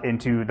it out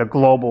into the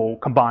global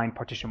combined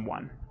partition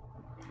 1.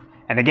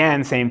 And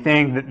again, same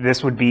thing.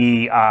 This would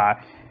be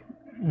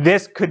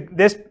this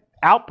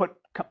output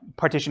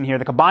partition here,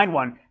 the combined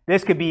one.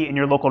 This could be in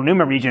your local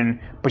NUMA region,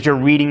 but you're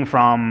reading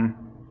from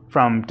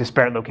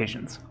disparate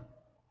locations.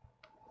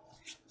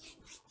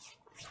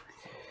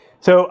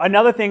 So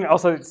another thing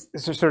also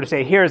to sort of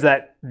say here is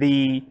that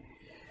in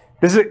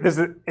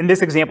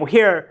this example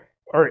here,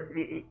 or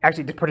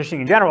actually just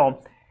partitioning in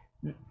general,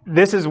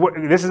 this is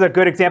a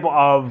good example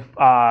of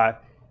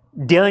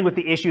dealing with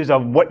the issues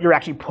of what you're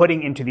actually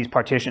putting into these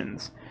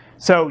partitions.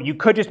 So you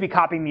could just be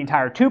copying the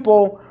entire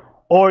tuple,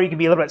 or you can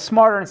be a little bit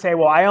smarter and say,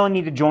 well, I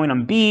only need to join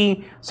on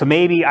B, so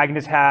maybe I can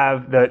just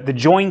have the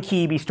join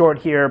key be stored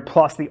here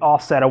plus the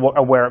offset of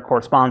where it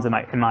corresponds in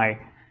my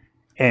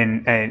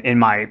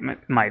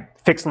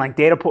fixed length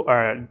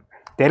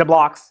data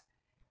blocks.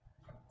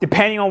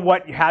 Depending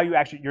on how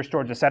your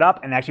storage is set up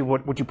and actually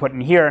what you put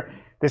in here,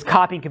 this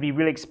copying could be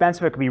really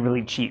expensive, it could be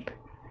really cheap.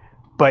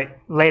 But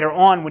later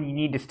on, when you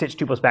need to stitch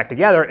tuples back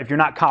together, if you're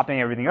not copying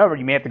everything over,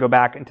 you may have to go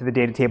back into the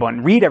data table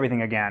and read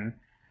everything again.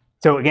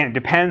 So again, it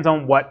depends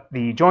on what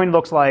the join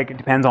looks like. It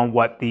depends on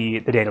what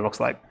the data looks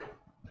like.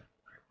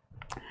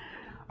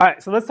 All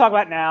right, so let's talk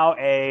about now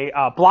a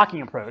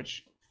blocking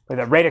approach with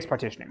a radix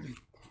partitioning.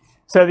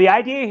 So the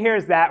idea here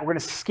is that we're going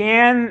to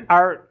scan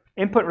our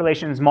input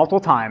relations multiple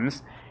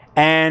times,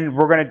 and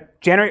we're going to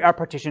generate our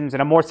partitions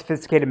in a more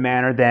sophisticated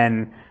manner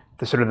than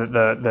the sort of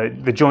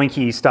the join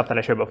key stuff that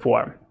I showed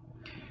before.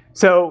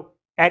 So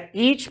at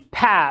each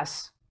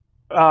pass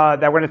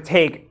that we're going to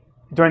take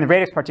during the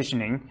radix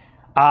partitioning,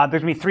 there's going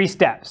to be 3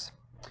 steps.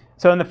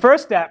 So in the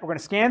first step, we're going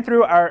to scan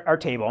through our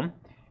table,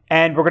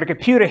 and we're going to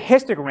compute a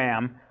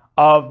histogram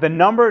of the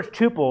number of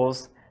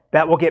tuples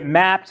that will get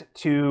mapped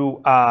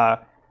to,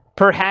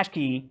 per hash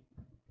key,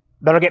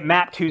 that'll get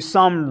mapped to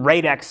some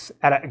radix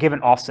at a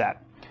given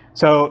offset.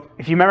 So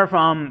if you remember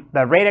from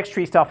the radix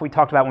tree stuff we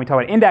talked about when we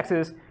talked about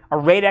indexes, a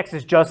radix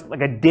is just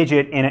like a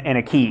digit in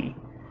a key,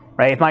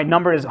 right? If my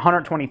number is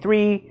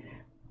 123,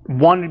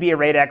 1 would be a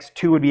radix,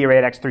 2 would be a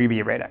radix, 3 would be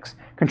a radix.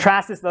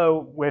 Contrast this,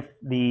 though, with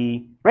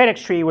the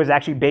radix tree was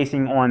actually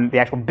basing on the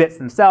actual bits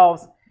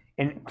themselves.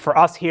 And for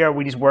us here,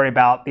 we just worry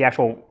about the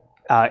actual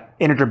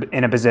integer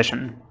in a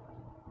position.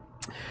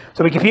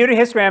 So we compute a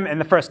histogram in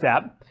the first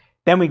step.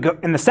 Then we go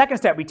in the second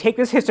step, we take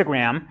this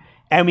histogram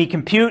and we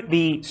compute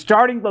the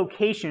starting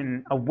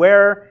location of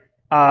where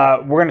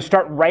we're going to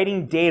start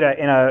writing data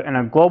in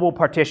a global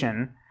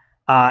partition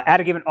at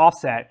a given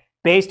offset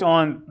based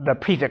on the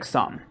prefix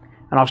sum.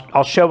 And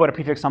I'll show what a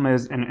prefix sum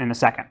is in a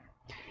second.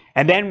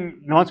 And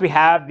then once we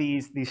have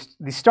these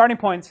starting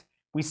points,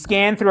 we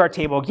scan through our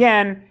table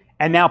again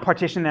and now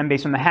partition them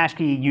based on the hash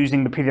key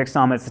using the prefix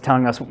sum that's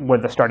telling us where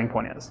the starting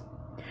point is.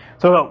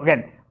 So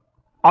again,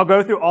 I'll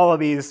go through all of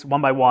these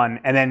one by one,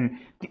 and then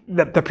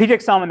the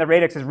prefix sum and the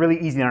radix is really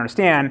easy to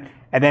understand,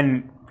 and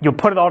then you'll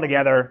put it all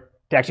together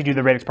to actually do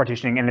the radix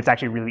partitioning, and it's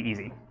actually really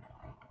easy.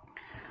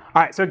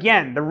 All right, so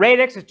again, the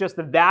radix is just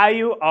the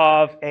value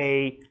of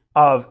a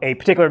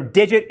particular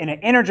digit in an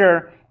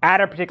integer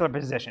at a particular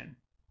position,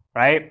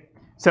 right?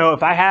 So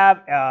if I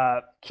have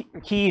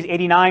keys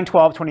 89,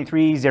 12,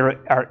 23, 0,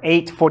 or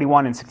 8,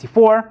 41, and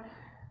 64,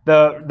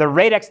 the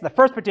radix, the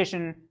first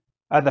position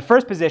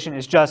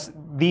is just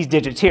these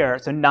digits here,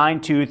 so 9,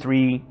 2,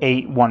 3,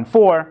 8, 1,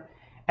 4,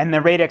 and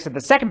the radix of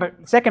the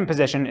second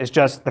position is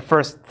just the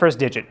first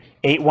digit,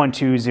 8, 1,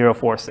 2, 0,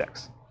 4,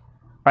 6.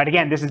 Right?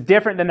 Again, this is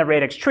different than the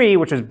radix tree,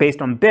 which was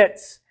based on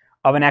bits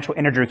of an actual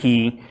integer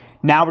key.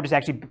 Now we're just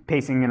actually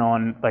pasting it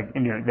on like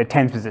the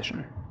tens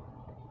position.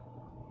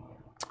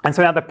 And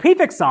so now the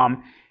prefix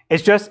sum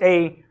is just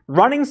a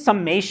running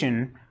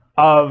summation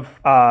of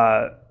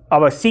a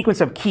sequence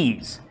of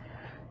keys.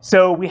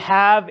 So we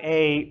have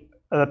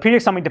the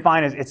prefix sum we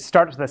define as it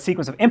starts with a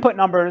sequence of input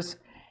numbers,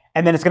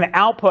 and then it's going to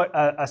output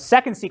a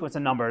second sequence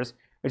of numbers,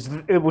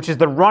 which is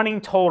the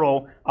running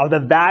total of the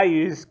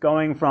values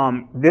going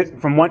from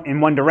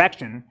one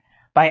direction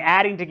by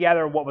adding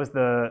together what was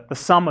the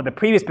sum of the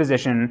previous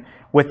position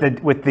with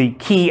the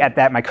key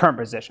at my current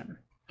position.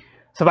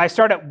 So if I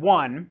start at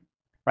 1,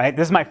 right,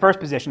 this is my first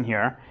position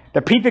here.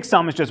 The prefix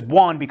sum is just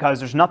 1 because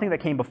there's nothing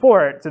that came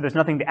before it, so there's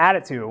nothing to add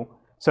it to.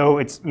 So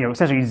it's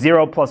essentially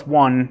 0 plus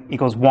 1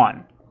 equals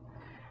 1.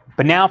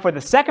 But now for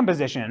the second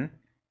position,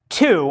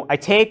 2, I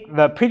take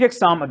the prefix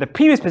sum of the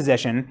previous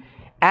position,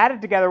 add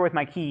it together with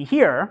my key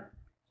here,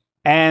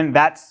 and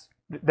that's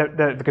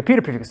the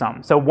computer prefix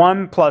sum. So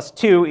 1 plus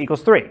 2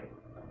 equals 3.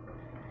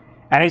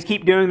 And I just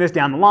keep doing this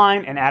down the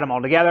line and add them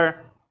all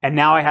together, and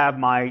now I have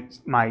my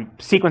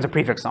sequence of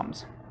prefix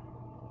sums.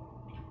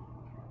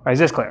 Right, is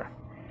this clear?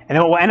 And then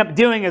what we'll end up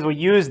doing is we'll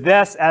use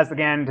this as,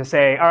 again, to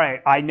say, all right,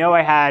 I know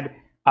I had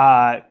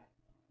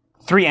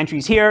 3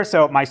 entries here,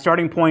 so my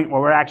starting point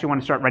where we actually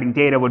want to start writing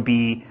data would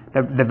be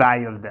the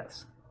value of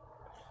this.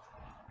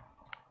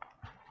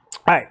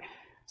 All right,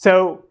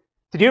 so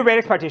to do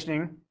radix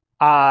partitioning,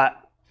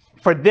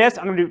 for this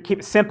I'm going to keep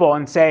it simple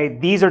and say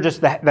these are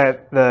just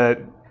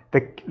the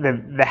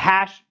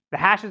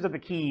hashes of the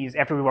keys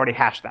after we've already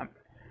hashed them,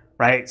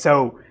 right?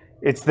 So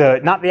it's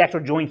not the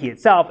actual join key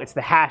itself, it's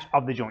the hash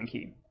of the join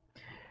key.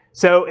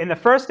 So in the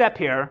first step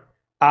here,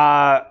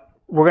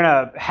 we're going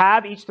to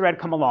have each thread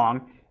come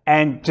along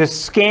and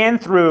just scan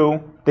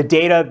through the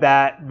data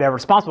that they're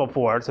responsible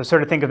for. So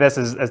sort of think of this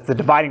as the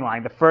dividing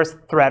line. The first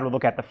thread will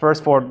look at the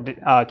first 4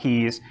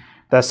 keys.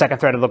 The second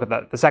thread will look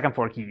at the second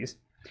 4 keys.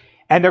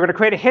 And they're going to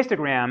create a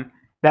histogram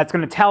that's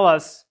going to tell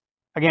us,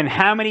 again,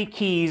 how many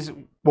keys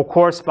will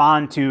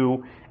correspond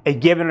to a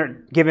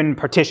given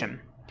partition.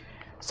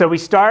 So we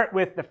start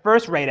with the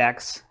first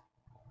radix,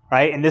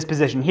 right, in this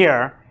position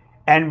here.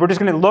 And we're just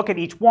going to look at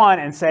each one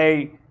and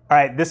say, all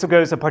right, this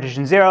goes to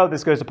partition 0,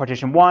 this goes to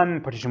partition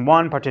 1,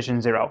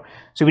 partition 0.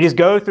 So we just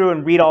go through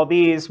and read all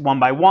these one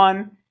by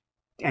one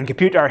and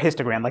compute our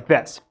histogram like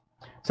this.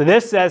 So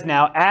this says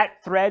now at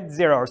thread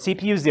 0, or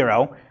CPU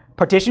 0,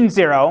 partition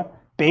 0,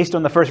 based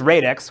on the first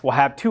radix, will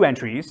have 2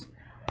 entries.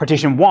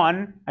 Partition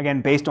 1,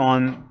 again, based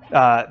on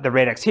the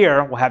radix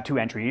here, will have 2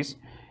 entries.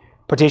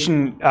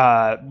 partition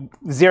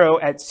 0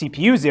 at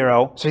CPU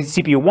 0, so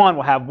CPU 1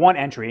 will have 1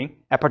 entry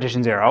at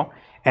partition 0,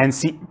 and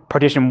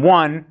partition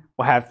 1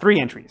 will have 3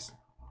 entries.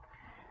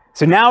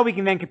 So now we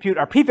can then compute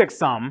our prefix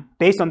sum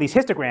based on these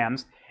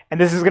histograms, and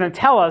this is going to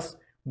tell us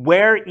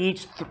where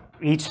each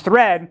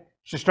thread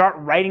should start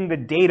writing the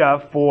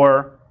data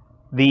for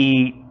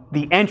the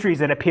entries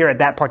that appear at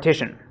that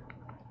partition.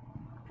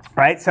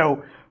 Right?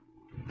 So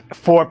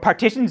for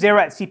partition 0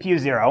 at CPU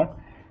 0,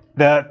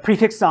 the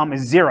prefix sum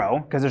is 0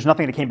 because there's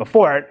nothing that came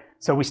before it,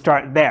 so we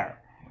start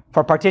there.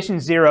 For partition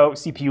 0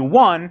 CPU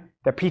 1,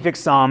 the prefix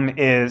sum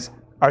is,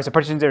 or so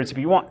partition 0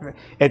 CPU 1,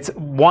 it's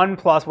 1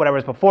 plus whatever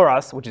is before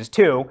us, which is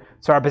 2,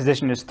 so our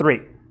position is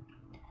 3.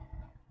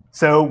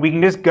 So we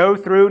can just go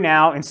through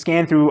now and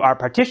scan through our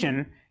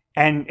partition,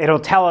 and it'll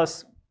tell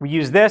us, we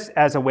use this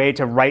as a way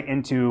to write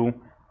into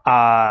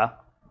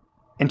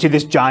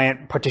this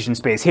giant partition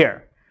space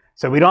here.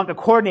 So we don't have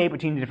to coordinate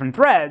between the different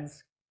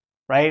threads,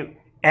 right?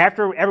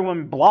 After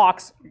everyone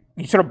blocks,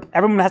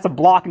 everyone has to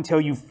block until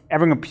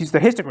everyone computes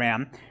their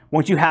histogram.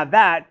 Once you have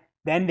that,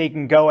 then they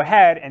can go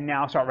ahead and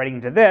now start writing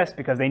into this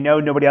because they know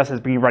nobody else has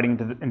been writing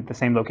into the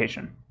same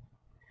location.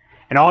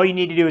 And all you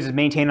need to do is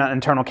maintain an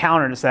internal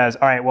counter that says,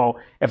 all right, well,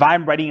 if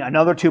I'm writing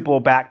another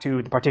tuple back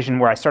to the partition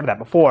where I started that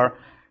before,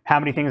 how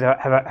many things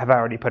have I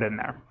already put in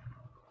there?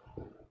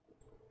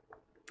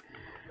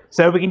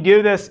 So we can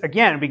do this,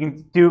 again, we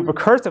can do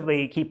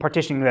recursively, keep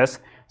partitioning this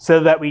so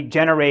that we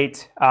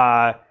generate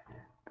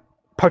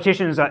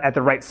partitions at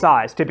the right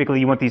size. Typically,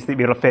 you want these to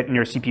be able to fit in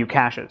your CPU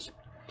caches.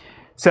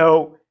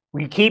 So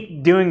we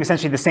keep doing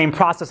essentially the same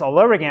process all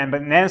over again,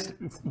 but then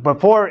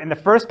before, in the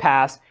first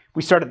pass,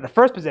 we start at the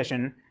first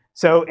position.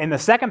 So in the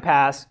second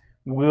pass,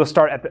 we'll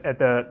start at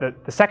the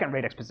second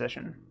radix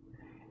position.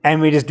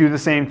 And we just do the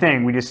same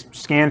thing. We just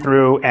scan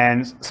through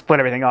and split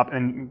everything up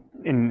and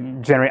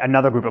generate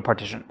another group of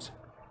partitions.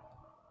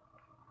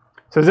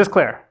 So is this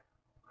clear?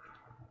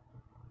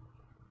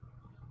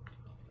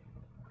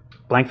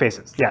 Blank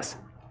faces, yes.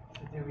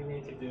 Do we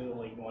need to do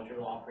like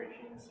modular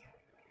operations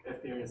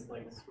if there is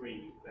like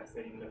 3, let's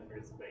say in the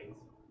first phase?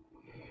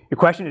 Your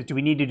question is, do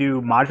we need to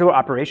do modular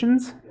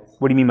operations? Yes.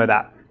 What do you mean by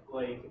that?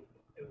 Like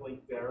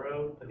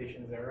 0,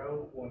 partition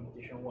 0, 1,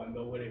 partition 1,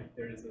 but what if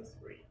there is a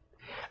 3?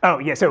 Oh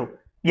yeah, so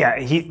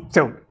you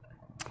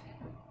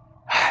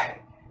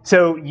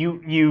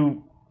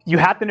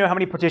have to know how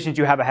many partitions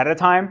you have ahead of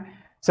time.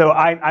 So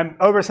I'm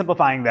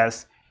oversimplifying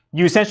this.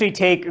 You essentially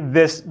take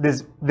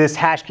this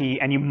hash key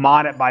and you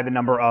mod it by the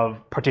number of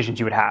partitions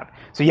you would have.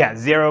 So yeah,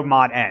 0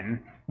 mod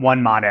n,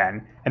 1 mod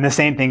n, and the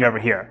same thing over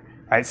here,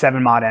 right?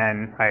 7 mod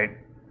n, right?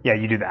 Yeah,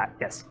 you do that.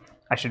 Yes,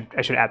 I should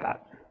add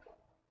that.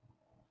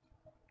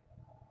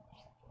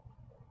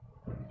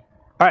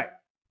 All right.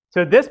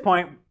 So at this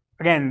point,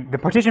 again, the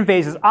partition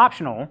phase is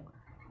optional,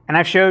 and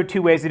I've showed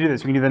 2 ways to do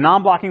this. We can do the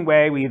non-blocking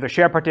way. We either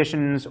share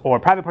partitions or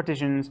private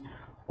partitions,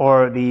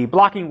 or the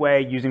blocking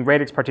way using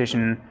radix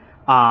partition,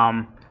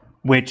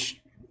 which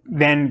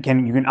then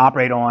you can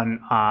operate on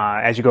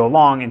as you go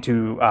along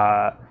into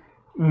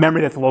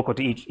memory that's local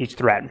to each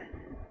thread.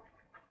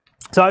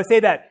 So I would say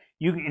that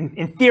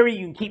in theory,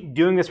 you can keep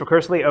doing this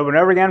recursively over and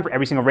over again for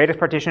every single radix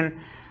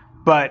partition,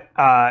 but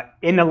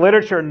in the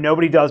literature,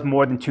 nobody does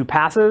more than 2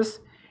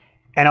 passes.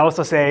 And I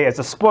also say, as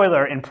a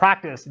spoiler, in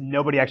practice,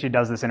 nobody actually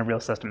does this in a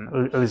real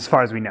system, as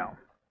far as we know.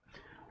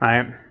 All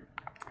right.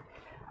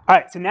 All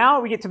right, so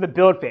now we get to the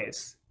build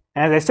phase.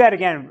 And as I said,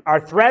 again, our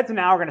threads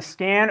now are going to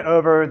scan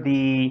over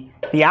the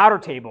outer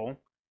table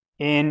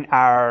in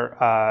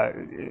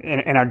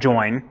our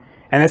join.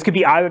 And this could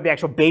be either the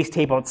actual base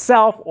table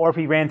itself, or if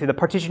we ran through the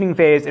partitioning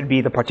phase, it'd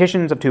be the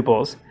partitions of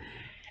tuples.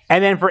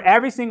 And then for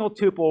every single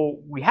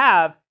tuple we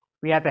have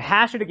to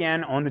hash it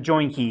again on the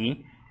join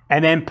key,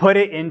 and then put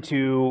it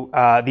into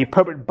the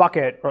appropriate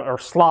bucket or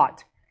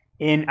slot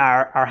in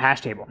our hash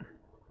table.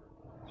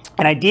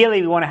 And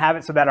ideally, we want to have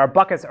it so that our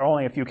buckets are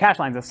only a few cache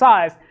lines of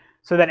size,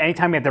 so that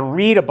anytime we have to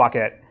read a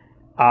bucket,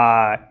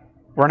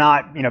 we're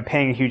not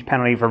paying a huge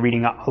penalty for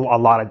reading a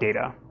lot of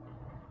data.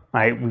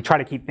 Right? We try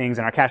to keep things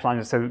in our cache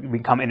lines so we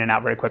can come in and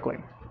out very quickly.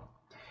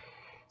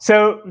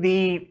 So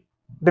the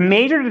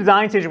major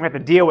design decision we have to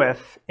deal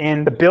with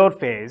in the build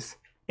phase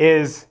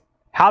is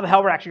how the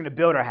hell we're actually going to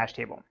build our hash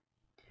table.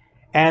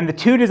 And the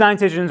 2 design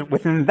decisions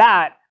within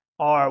that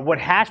are what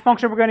hash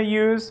function we're going to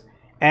use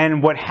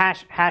and what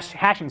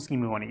hashing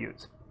scheme we want to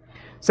use.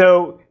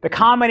 So the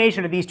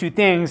combination of these 2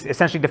 things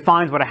essentially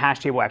defines what a hash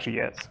table actually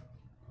is.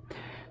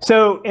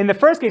 So in the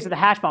first case of the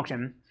hash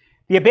function,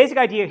 the basic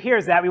idea here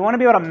is that we want to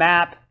be able to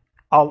map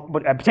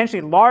a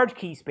potentially large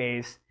key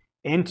space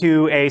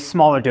into a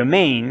smaller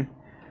domain,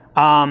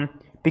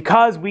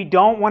 because we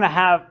don't want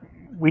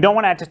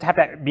to just have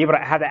to be able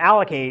to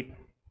allocate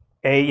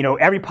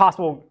every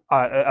possible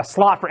a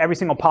slot for every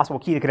single possible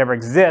key that could ever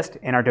exist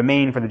in our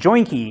domain for the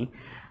join key.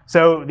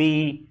 So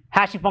the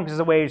hashing function is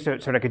a way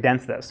to sort of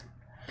condense this.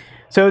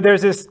 So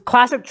there's this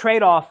classic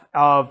trade-off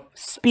of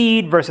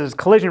speed versus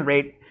collision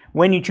rate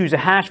when you choose a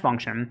hash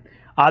function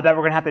that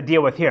we're going to have to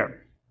deal with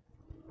here.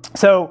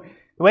 So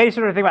the way to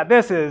sort of think about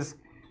this is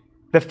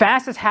the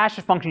fastest hash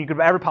function you could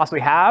ever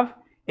possibly have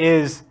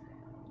is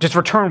just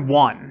return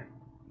 1,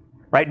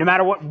 right? No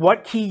matter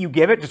what key you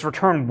give it, just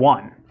return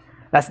 1.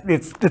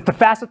 It's the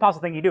fastest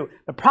possible thing you do.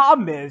 The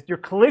problem is your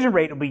collision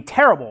rate will be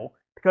terrible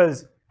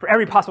because for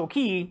every possible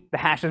key, the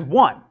hash is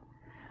 1,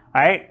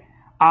 right?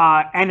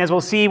 And as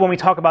we'll see when we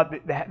talk about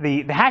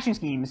the hashing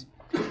schemes,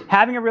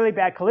 having a really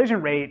bad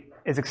collision rate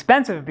is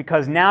expensive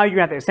because now you're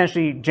going to have to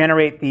essentially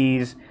generate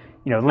these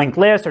linked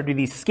lists or do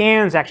these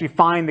scans to actually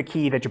find the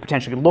key that you're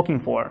potentially looking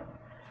for.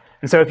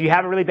 And so if you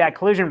have a really bad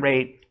collision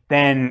rate,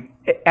 then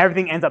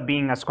everything ends up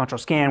being a sequential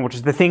scan, which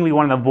is the thing we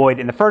wanted to avoid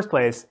in the first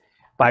place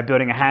by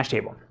building a hash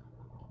table.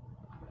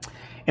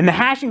 In the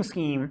hashing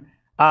scheme,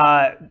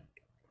 the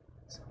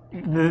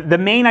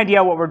main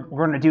idea of what we're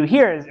going to do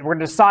here is we're going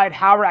to decide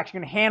how we're actually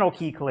going to handle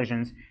key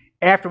collisions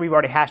after we've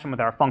already hashed them with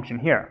our function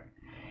here.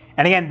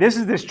 And again, this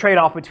is this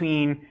trade-off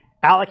between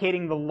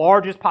allocating the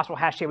largest possible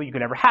hash table you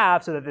could ever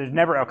have so that there's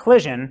never a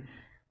collision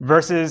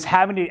versus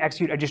having to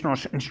execute additional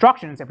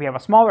instructions if we have a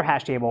smaller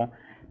hash table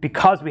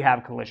because we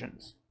have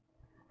collisions,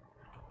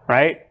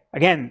 right?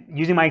 Again,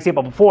 using my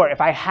example before, if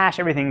I hash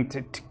everything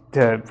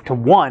to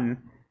 1,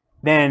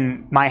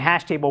 then my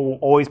hash table will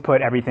always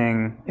put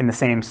everything in the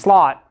same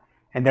slot,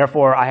 and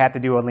therefore I have to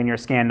do a linear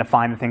scan to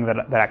find the thing that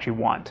I actually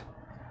want.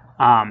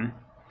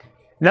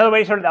 Another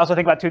way to sort of also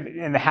think about too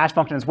in the hash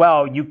function as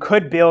well, you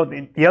could build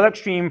the other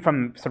extreme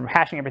from sort of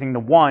hashing everything to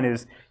 1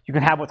 is you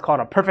can have what's called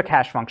a perfect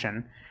hash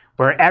function,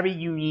 where every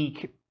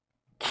unique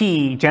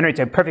key generates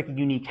a perfectly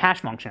unique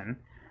hash function.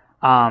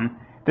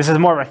 This is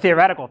more of a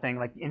theoretical thing.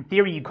 Like in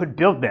theory, you could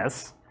build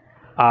this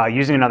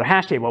using another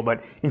hash table,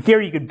 but in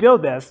theory you could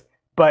build this,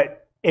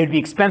 but it would be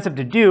expensive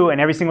to do, and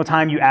every single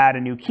time you add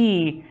a new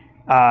key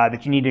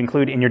that you need to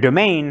include in your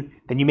domain,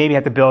 then you maybe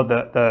have to build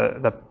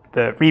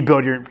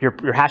rebuild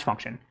your hash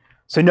function.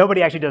 So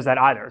nobody actually does that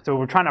either. So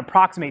we're trying to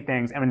approximate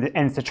things, and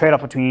it's a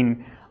trade-off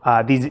between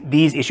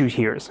these issues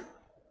here.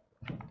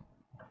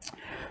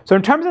 So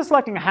in terms of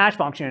selecting a hash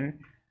function,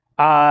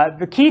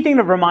 the key thing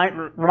to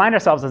remind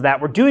ourselves is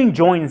that we're doing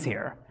joins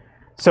here.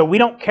 So we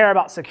don't care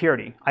about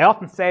security. I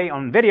often say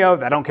on video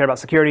that I don't care about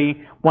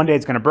security. One day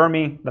it's going to burn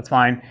me. That's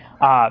fine.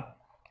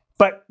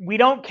 But we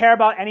don't care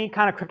about any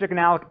kind of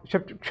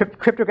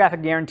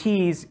cryptographic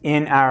guarantees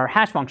in our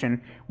hash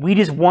function. We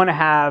just want to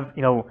have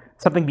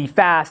something be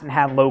fast and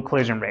have low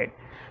collision rate.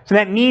 So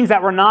that means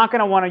that we're not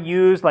going to want to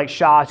use like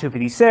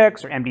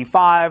SHA-256 or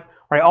MD5,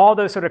 right? All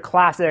those sort of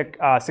classic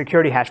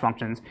security hash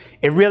functions.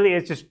 It really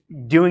is just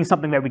doing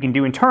something that we can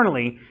do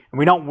internally, and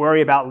we don't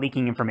worry about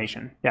leaking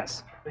information.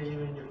 Yes? But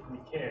even if we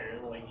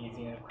care, like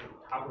using a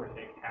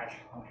cryptographic hash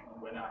function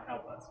would not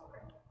help us,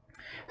 right?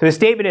 So the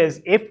statement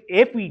is,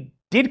 if we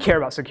did care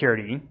about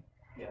security,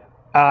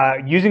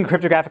 using a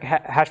cryptographic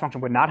hash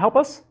function would not help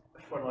us?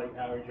 For like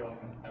our join,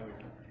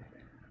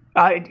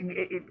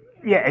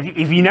 yeah,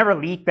 if you never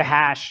leak the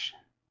hash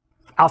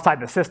outside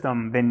the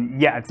system, then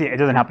yeah, it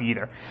doesn't help you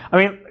either. I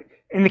mean,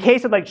 in the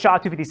case of like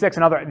SHA-256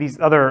 and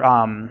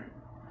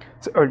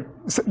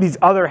these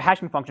other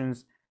hashing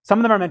functions, some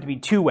of them are meant to be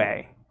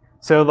two-way.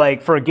 So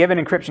like for a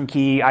given encryption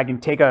key, I can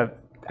take a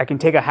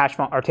hash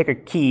function or take a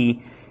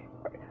key,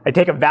 I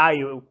take a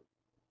value,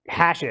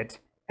 hash it,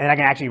 and I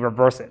can actually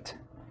reverse it.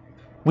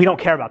 We don't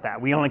care about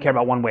that. We only care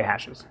about one-way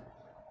hashes.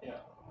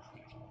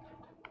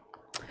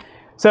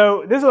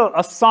 So this is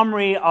a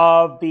summary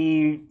of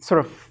the sort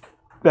of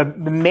the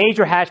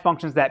major hash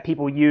functions that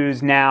people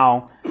use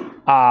now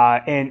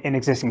in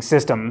existing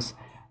systems.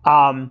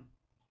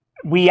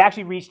 We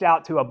actually reached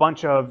out to a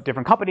bunch of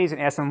different companies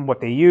and asked them what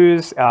they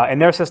use in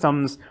their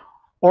systems.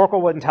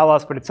 Oracle wouldn't tell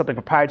us, but it's something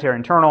proprietary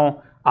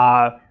internal.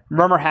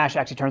 Murmur hash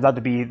actually turns out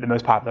to be the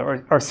most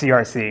popular, or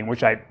CRC,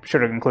 which I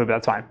should have included, but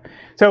that's fine.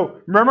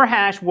 So Murmur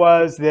hash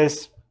was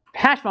this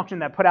hash function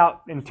that put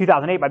out in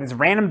 2008 by this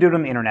random dude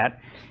on the internet.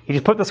 He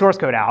just put the source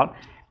code out,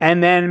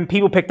 and then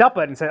people picked up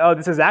it and said, oh,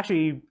 this is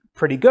actually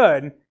pretty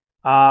good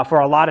for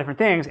a lot of different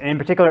things, and in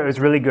particular, it was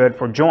really good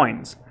for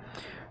joins.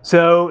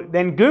 So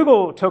then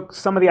Google took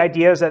some of the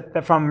ideas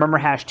from Murmur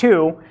hash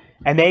 2,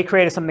 and they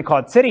created something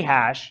called City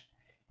hash.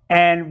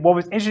 And what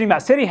was interesting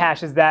about City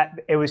hash is that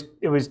it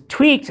was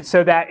tweaked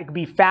so that it could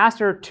be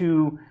faster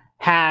to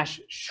hash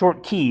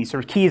short keys,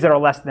 or keys that are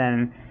less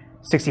than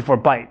 64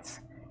 bytes.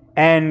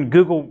 And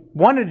Google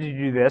wanted to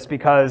do this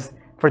because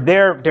for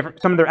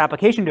some of their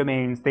application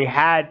domains, they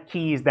had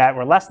keys that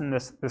were less than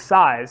this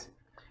size.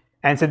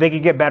 And so they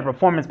could get better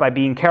performance by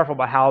being careful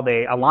about how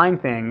they align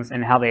things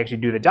and how they actually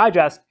do the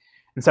digest.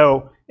 And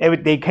so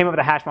they came up with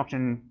a hash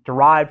function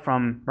derived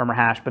from Murmur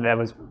hash, but that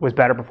was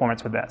better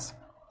performance for this.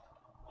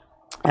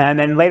 And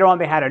then later on,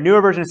 they had a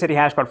newer version of City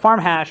hash called Farm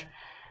hash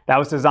that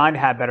was designed to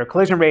have better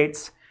collision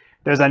rates.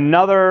 There's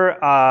another,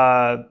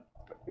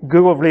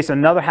 Google released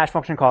another hash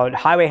function called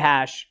Highway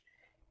hash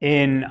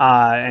in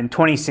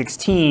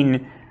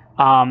 2016.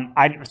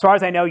 As far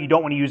as I know, you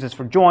don't want to use this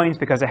for joins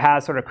because it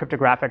has sort of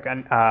cryptographic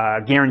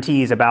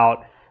guarantees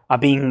about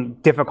being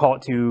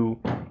difficult to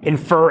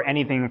infer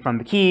anything from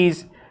the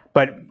keys.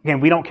 But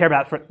again, we don't care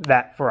about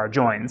that for our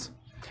joins.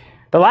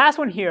 The last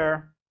one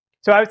here,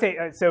 so I would say,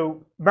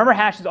 so Murmur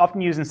hash is often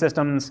used in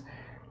systems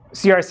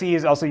CRC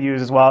is also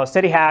used as well.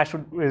 Steady hash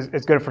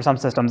is good for some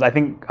systems. I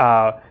think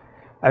one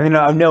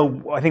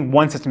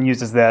system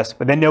uses this,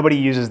 but then nobody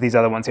uses these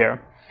other ones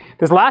here.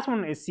 This last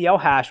one is CL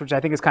hash, which I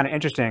think is kind of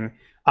interesting.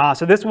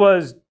 So this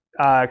was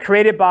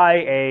created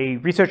by a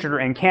researcher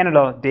in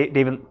Canada,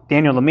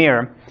 Daniel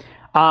Lemire.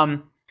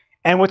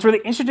 And what's really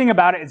interesting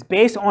about it is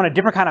based on a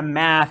different kind of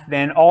math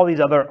than all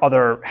these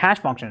other hash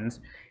functions.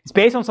 It's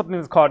based on something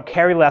that's called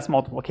carry-less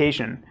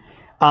multiplication.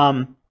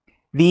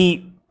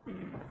 The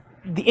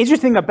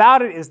interesting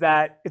about it is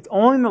that it's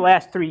only in the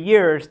last 3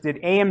 years did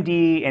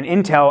AMD and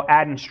Intel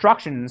add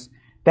instructions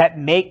that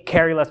make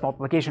carry-less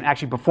multiplication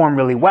actually perform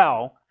really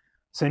well.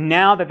 So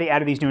now that they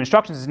added these new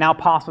instructions, it's now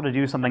possible to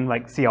do something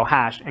like CL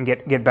hash and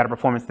get better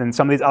performance than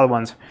some of these other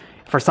ones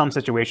for some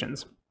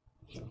situations.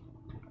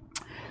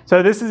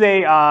 So this is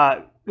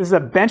a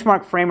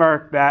benchmark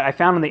framework that I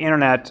found on the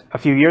internet a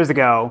few years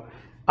ago,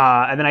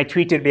 and then I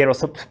tweaked it to be able to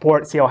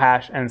support CL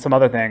hash and some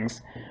other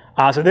things.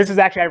 So this is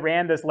actually, I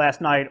ran this last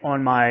night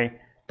on my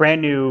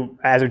brand new,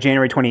 as of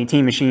January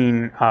 2018,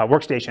 machine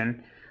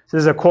workstation. So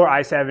this is a Core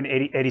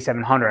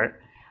i7-8700.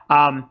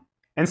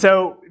 And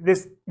so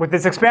what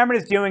this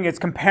experiment is doing is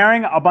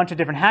comparing a bunch of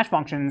different hash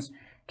functions,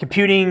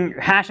 computing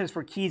hashes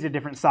for keys of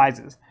different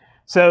sizes.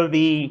 So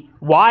the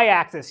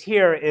y-axis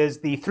here is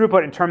the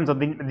throughput in terms of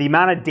the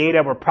amount of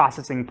data we're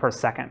processing per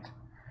second,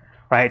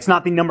 right? It's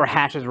not the number of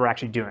hashes we're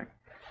actually doing.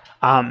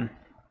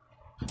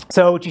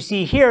 So what you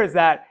see here is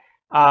that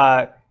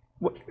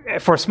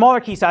for smaller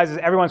key sizes,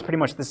 everyone's pretty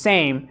much the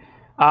same.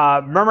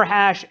 Murmur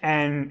hash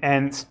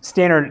and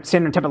standard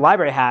template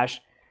library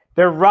hash,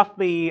 they're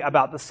roughly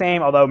about the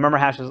same, although Murmur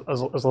hash is a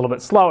little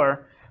bit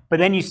slower. But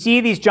then you see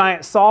these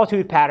giant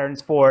sawtooth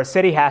patterns for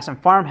city hash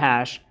and farm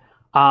hash,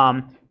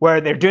 where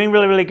they're doing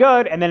really, really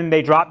good, and then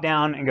they drop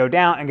down and go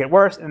down and get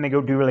worse, and they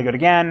go do really good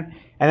again,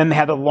 and then they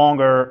have the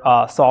longer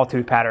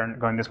sawtooth pattern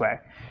going this way.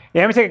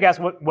 Yeah, let me take a guess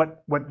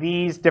what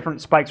these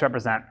different spikes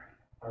represent.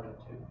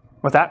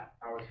 What's that?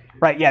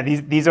 Right. Yeah.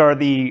 These are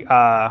the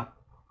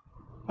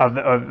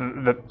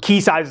key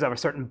sizes of a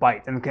certain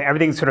byte, and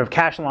everything's sort of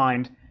cache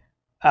lined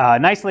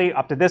nicely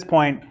up to this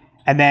point,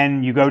 and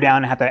then you go down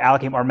and have to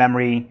allocate more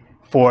memory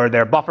for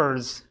their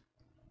buffers,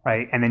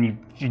 right? And then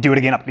you do it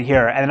again up to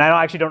here, and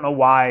I actually don't know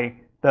why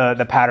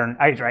the pattern.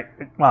 Right.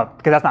 Well,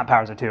 because that's not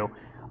powers of 2.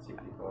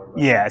 64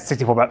 yeah,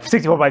 64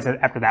 bytes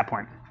after that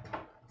point.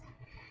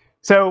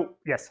 So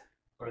yes.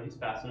 Are these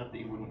fast enough that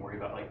you wouldn't worry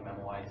about like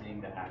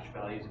memoizing the hash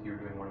values if you were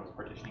doing one of those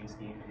partitioning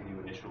schemes when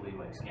you initially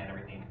like scan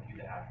everything,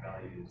 compute the hash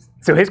values?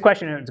 So his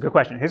question is a good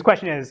question. His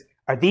question is,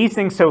 are these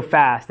things so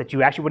fast that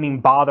you actually wouldn't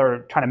even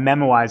bother trying to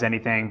memorize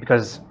anything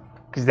because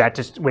that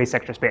just wastes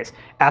extra space?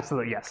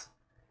 Absolutely yes.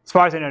 As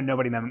far as I know,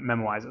 nobody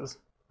memoizes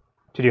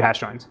to do hash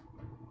joins.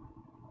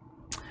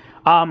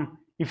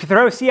 If you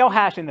throw CL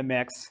hash in the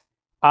mix,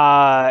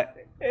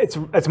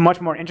 it's much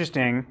more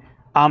interesting.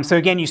 So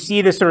again, you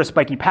see this sort of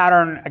spiky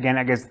pattern. Again,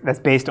 I guess that's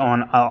based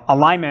on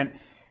alignment.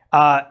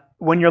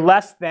 When you're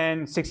less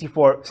than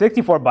 64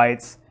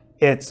 bytes,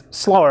 it's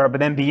slower. But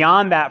then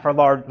beyond that, for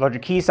larger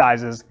key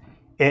sizes,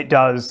 it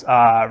does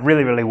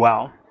really, really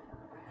well.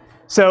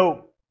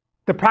 So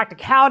the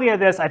practicality of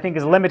this, I think,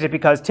 is limited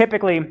because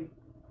typically,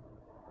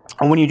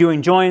 when you're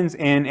doing joins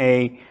in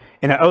an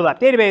OLAP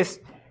database,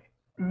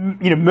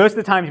 most of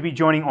the time you'll be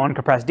joining on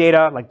compressed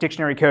data, like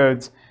dictionary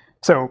codes.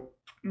 So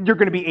you're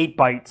going to be 8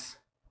 bytes.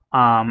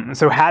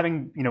 So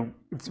having,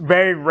 it's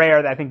very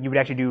rare that I think you would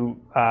actually do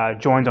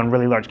joins on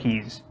really large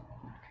keys.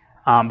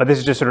 But this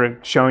is just sort of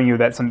showing you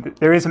that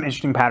there is some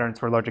interesting patterns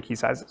for larger key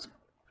sizes.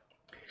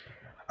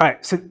 All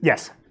right, so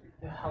yes?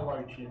 How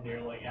large is their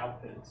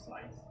output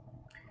size?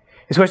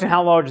 His question,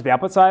 how large is the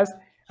output size?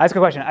 That's a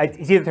good question.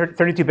 It's either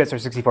 32 bits or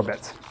 64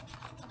 bits.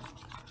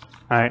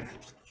 All right,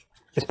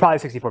 it's probably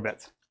 64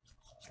 bits.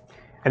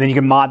 And then you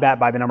can mod that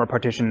by the number of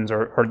partitions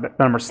or the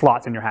number of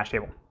slots in your hash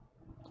table.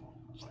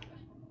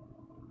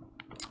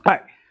 All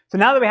right, so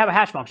now that we have a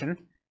hash function,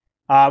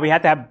 we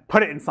have to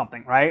put it in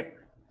something, right?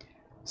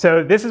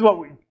 So this is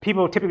what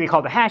people typically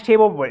call the hash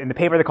table, but in the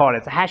paper they call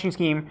it's a hashing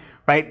scheme,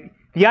 right?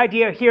 The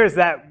idea here is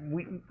that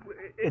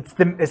it's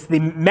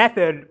the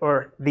method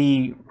or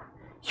the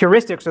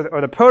heuristics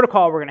or the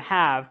protocol we're going to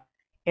have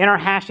in our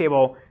hash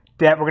table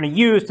that we're going to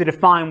use to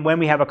define when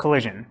we have a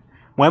collision.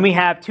 When we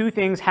have two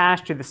things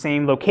hashed to the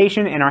same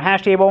location in our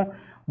hash table,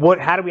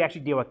 how do we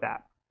actually deal with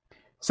that?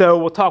 So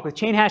we'll talk with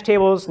chain hash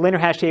tables, linear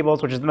hash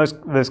tables, which is the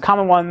most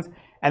common ones,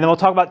 and then we'll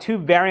talk about two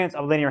variants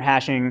of linear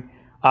hashing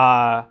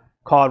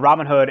called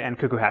Robin Hood and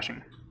cuckoo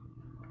hashing.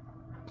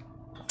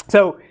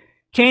 So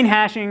chain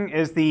hashing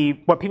is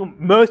what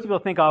most people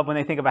think of when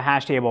they think of a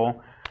hash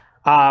table,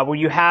 where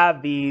you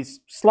have these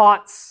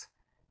slots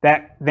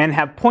that then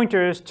have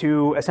pointers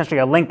to essentially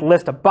a linked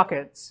list of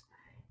buckets,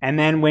 and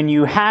then when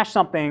you hash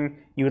something,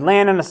 you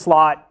land in a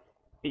slot.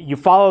 You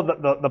follow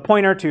the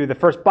pointer to the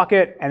first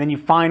bucket, and then you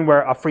find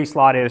where a free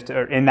slot is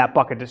in that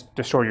bucket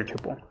to store your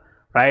tuple,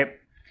 right?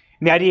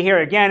 And the idea here,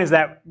 again, is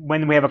that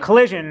when we have a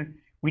collision,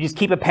 we just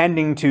keep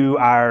appending to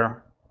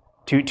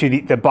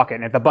the bucket.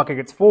 And if the bucket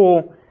gets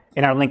full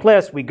in our linked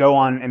list, we go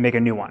on and make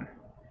a new one.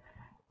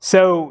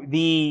 So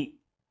the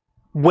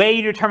way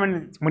you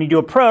determine when you do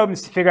a probe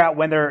is to figure out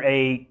whether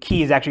a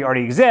key is actually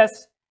already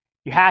exists.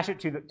 You hash it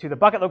to the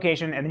bucket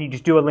location, and then you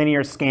just do a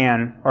linear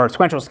scan or a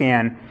sequential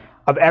scan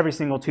of every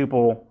single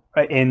tuple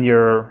in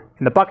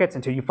the buckets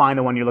until you find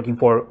the one you're looking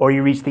for, or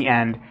you reach the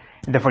end,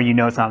 and therefore you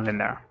know it's not in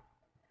there.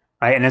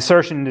 Right? And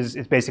assertion is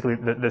basically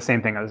the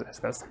same thing as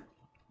this.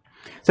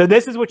 So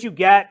this is what you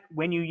get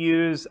when you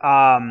use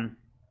like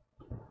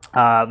the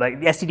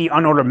std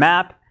unordered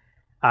map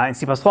in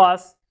C++. And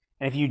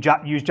if you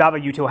use Java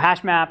util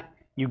hash map,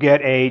 you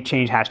get a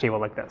change hash table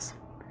like this.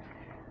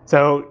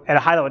 So at a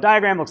high level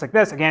diagram, it looks like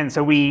this. Again,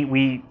 so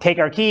we take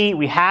our key,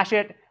 we hash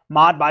it,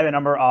 mod by the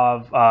number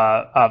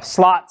of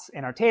slots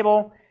in our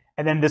table,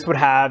 and then this would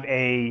have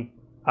a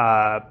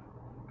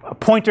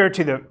pointer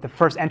to the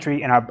first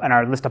entry in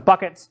our list of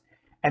buckets.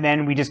 And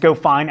then we just go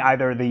find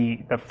either the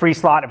free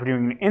slot if we're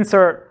doing an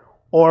insert,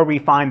 or we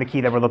find the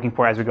key that we're looking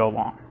for as we go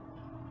along.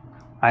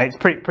 It's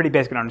pretty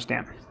basic to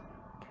understand.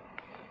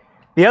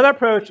 The other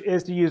approach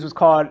is to use what's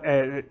called,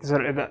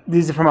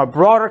 these are from a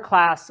broader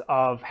class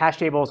of hash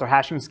tables or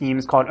hashing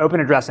schemes called open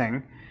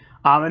addressing.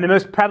 And the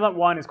most prevalent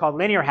one is called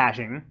linear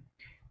hashing,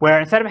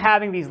 where instead of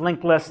having these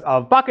linked lists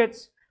of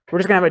buckets, we're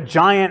just going to have a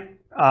giant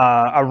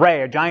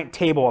array, a giant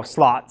table of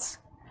slots.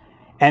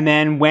 And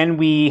then when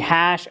we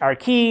hash our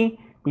key,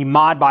 we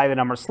mod by the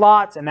number of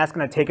slots, and that's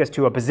going to take us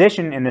to a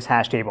position in this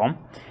hash table.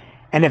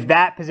 And if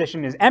that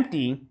position is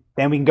empty,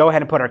 then we can go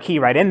ahead and put our key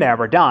right in there.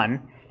 We're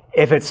done.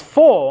 If it's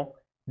full,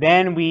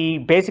 then we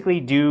basically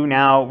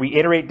we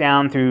iterate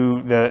down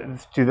through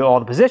all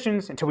the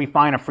positions until we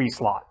find a free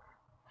slot.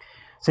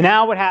 So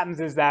now what happens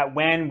is that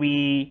when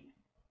we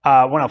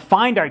want to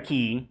find our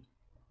key,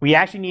 we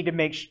actually need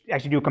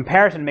to do a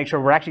comparison to make sure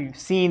we're actually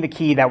seeing the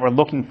key that we're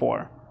looking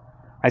for.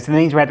 Right, so that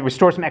means we have to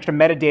restore some extra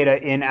metadata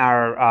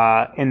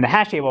in the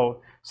hash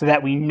table so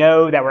that we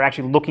know that we're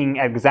actually looking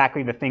at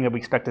exactly the thing that we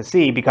expect to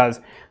see, because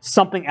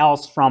something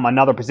else from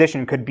another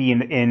position could be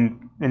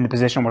in the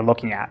position we're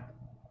looking at.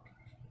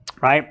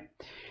 Right?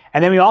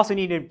 And then we also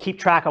need to keep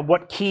track of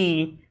what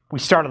key we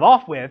started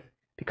off with,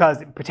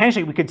 because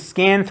potentially we could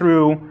scan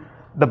through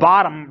the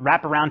bottom,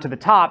 wrap around to the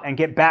top, and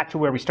get back to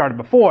where we started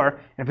before.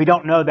 And if we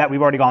don't know that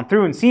we've already gone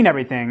through and seen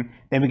everything,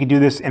 then we can do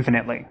this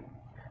infinitely.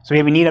 So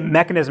we need a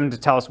mechanism to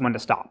tell us when to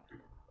stop.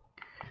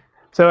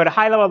 So at a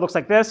high level, it looks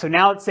like this. So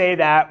now let's say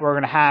that we're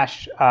going to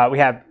hash, we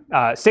have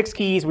 6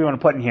 keys we want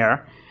to put in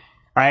here.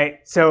 Right?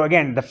 So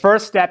again, the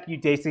first step, you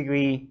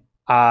basically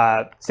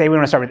say we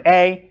want to start with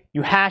A,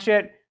 you hash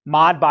it,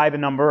 mod by the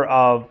number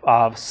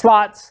of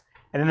slots,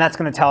 and then that's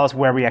going to tell us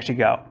where we actually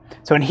go.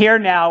 So in here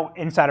now,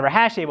 inside of our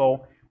hash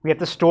table, we have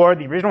to store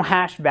the original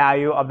hash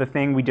value of the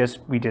thing we just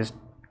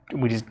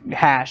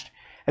hashed,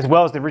 as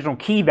well as the original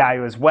key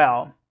value as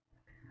well.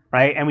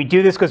 Right? And we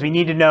do this because we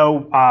need to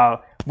know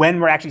when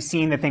we're actually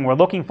seeing the thing we're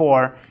looking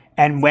for,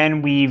 and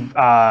when we've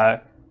gone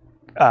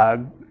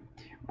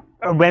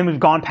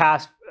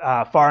past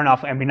far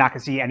enough and we're not going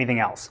to see anything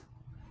else.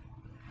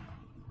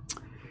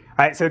 All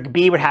right, so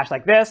B would hash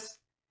like this.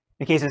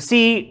 In the case of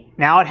C,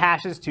 now it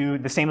hashes to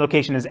the same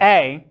location as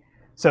A.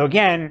 So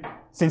again,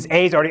 since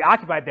A is already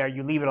occupied there,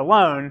 you leave it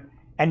alone,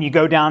 and you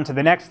go down to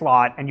the next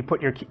slot and you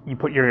put your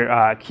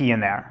key in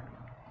there.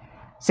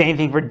 Same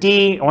thing for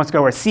D. It wants to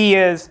go where C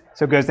is,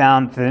 so it goes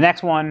down to the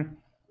next one.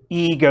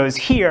 E goes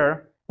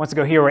here, wants to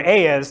go here where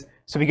A is,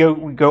 so we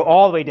go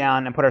all the way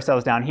down and put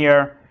ourselves down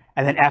here,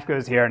 and then F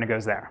goes here and it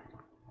goes there.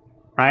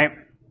 Right?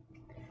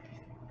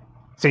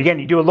 So again,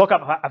 you do a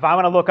lookup. If I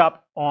want to look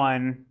up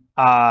on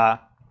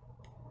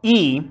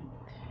E,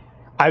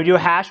 I would do a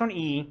hash on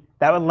E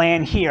that would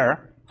land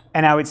here,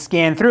 and I would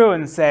scan through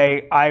and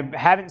say, I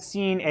haven't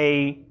seen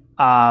I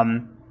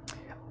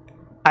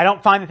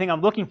don't find the thing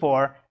I'm looking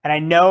for, and I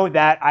know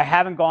that I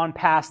haven't gone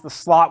past the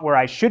slot where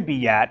I should be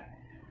yet,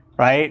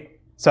 right?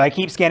 So I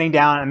keep scanning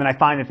down, and then I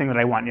find the thing that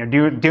I want.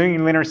 Doing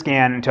a linear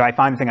scan until I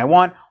find the thing I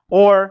want.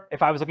 Or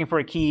if I was looking for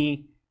a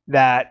key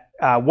that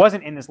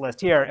wasn't in this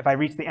list here, if I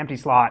reach the empty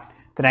slot,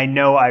 then I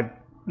know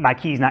my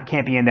keys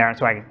can't be in there, and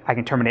so I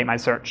can terminate my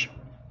search.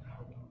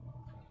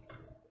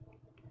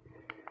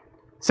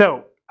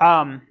 So,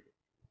 and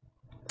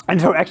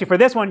so actually for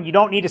this one, you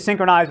don't need to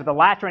synchronize with the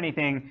latch or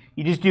anything.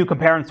 You just do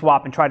compare and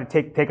swap and try to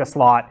take a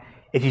slot.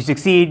 If you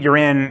succeed, you're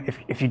in.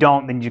 If you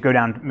don't, then you go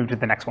down and move to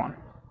the next one.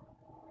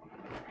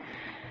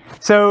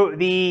 So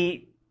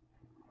the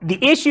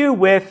issue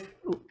with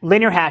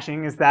linear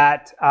hashing is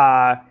that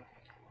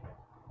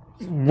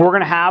we're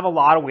going to have a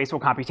lot of wasteful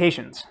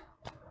computations,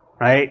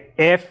 right?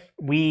 If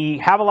we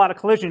have a lot of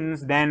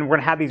collisions, then we're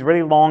going to have these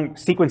really long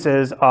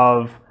sequences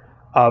of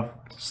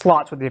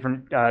slots with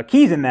different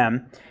keys in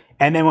them.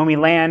 And then when we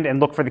land and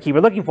look for the key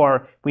we're looking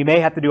for, we may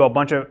have to do a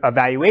bunch of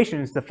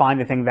evaluations to find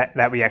the thing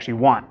that we actually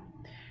want.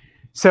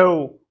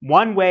 So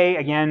one way,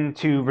 again,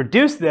 to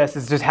reduce this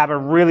is just have a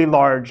really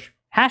large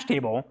hash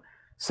table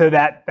so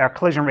that our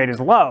collision rate is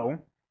low.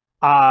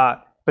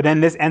 But then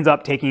this ends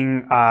up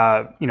taking,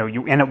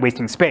 you end up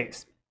wasting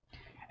space.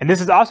 And this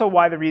is also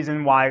the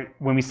reason why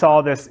when we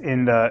saw this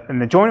in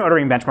the joint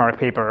ordering benchmark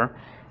paper,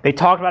 they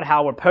talked about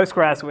how with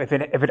Postgres,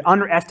 if it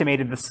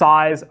underestimated the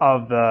size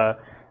of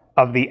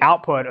the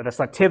output or the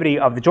selectivity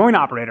of the join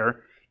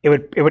operator,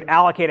 it would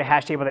allocate a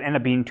hash table that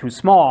ended up being too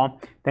small,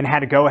 then had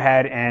to go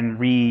ahead and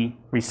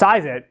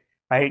resize it,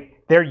 right?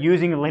 They're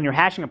using a linear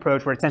hashing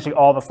approach where essentially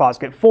all the slots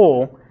get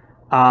full,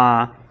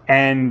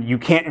 and you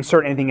can't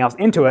insert anything else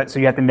into it, so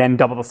you have to then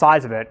double the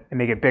size of it and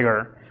make it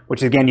bigger,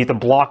 which again, you have to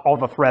block all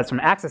the threads from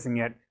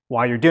accessing it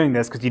while you're doing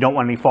this because you don't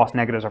want any false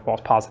negatives or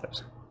false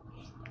positives.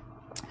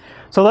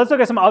 So let's look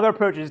at some other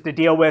approaches to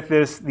deal with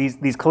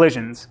these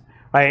collisions,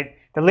 right?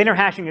 The linear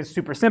hashing is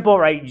super simple,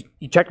 right?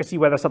 You check to see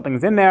whether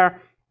something's in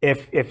there.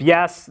 If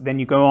yes, then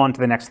you go on to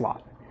the next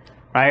slot,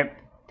 right?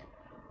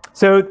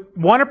 So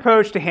one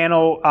approach to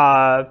handle,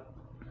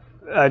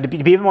 to be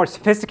even more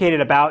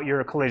sophisticated about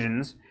your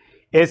collisions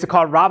is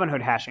called Robin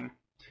Hood hashing.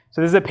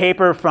 So this is a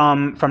paper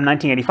from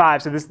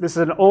 1985. So this is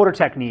an older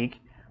technique,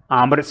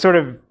 but it sort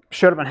of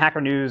showed up on Hacker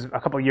News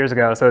a couple of years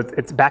ago, so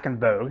it's back in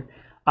vogue.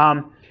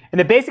 And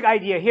the basic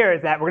idea here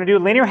is that we're going to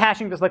do linear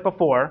hashing just like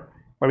before,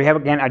 where we have,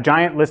 again, a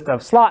giant list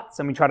of slots,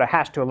 and we try to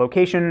hash to a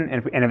location,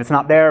 and if it's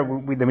not there,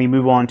 then we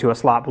move on to a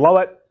slot below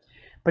it.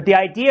 But the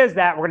idea is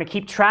that we're going to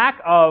keep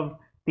track of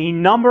the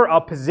number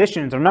of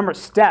positions or number of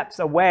steps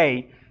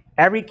away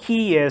every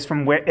key is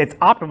from where its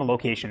optimal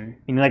location,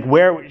 meaning like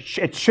where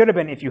it should have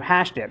been if you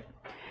hashed it.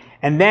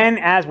 And then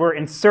as we're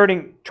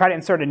try to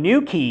insert a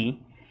new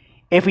key,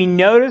 if we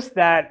notice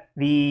that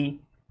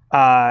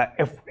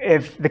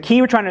if the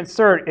key we're trying to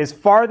insert is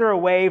farther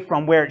away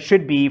from where it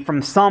should be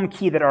from some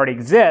key that already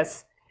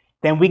exists,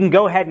 then we can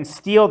go ahead and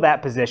steal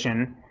that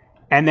position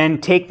and then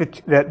take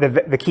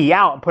the key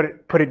out and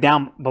put it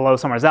down below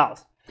somewhere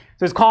else.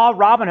 So it's called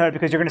Robin Hood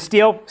because you're going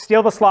to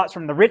steal the slots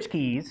from the rich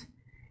keys,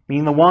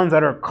 meaning the ones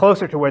that are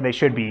closer to where they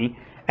should be,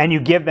 and you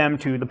give them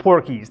to the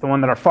poor keys, the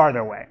ones that are farther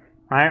away,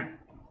 right?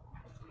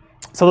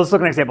 So let's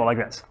look at an example like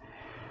this,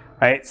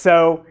 right?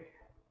 So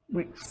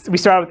we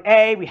start with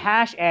A, we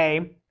hash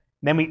A,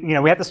 then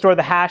we have to store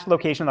the hash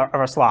location of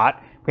our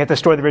slot. We have to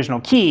store the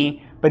original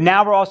key, but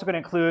now we're also going to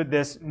include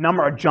this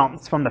number of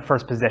jumps from the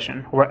first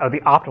position, or the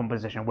optimal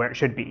position where it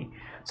should be.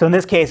 So in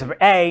this case of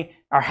A,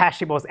 our hash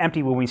table is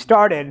empty when we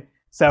started,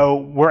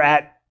 so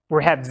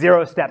we have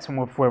 0 steps from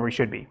where we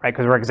should be, right?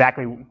 Because we're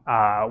exactly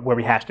where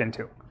we hashed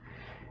into.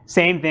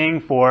 Same thing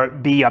for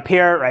B up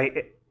here, right?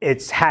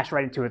 It's hashed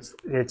right into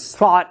its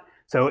slot,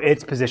 so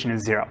its position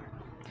is 0.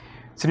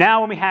 So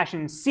now when we hash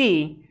in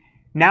C,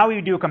 now we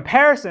do a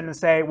comparison and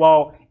say,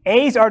 well,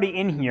 A's already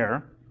in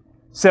here,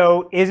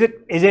 so is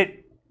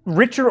it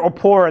richer or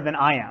poorer than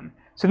I am?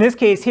 So in this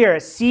case here,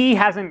 C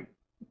hasn't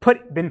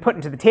been put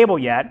into the table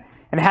yet,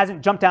 and it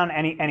hasn't jumped down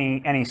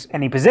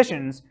any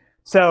positions,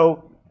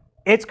 so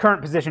its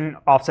current position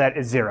offset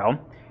is 0.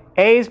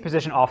 A's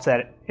position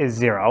offset is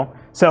 0.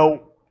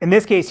 So in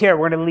this case here,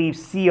 we're going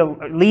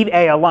to leave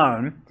A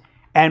alone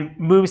and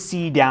move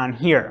C down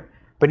here.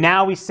 But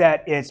now we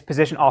set its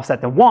position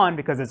offset to 1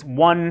 because it's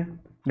one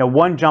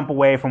jump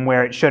away from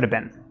where it should have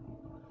been.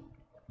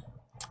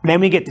 Then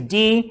we get to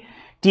D.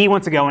 D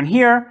wants to go in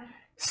here.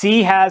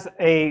 C has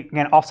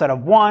an offset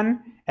of 1,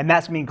 and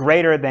that's going to be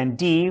greater than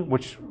D,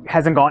 which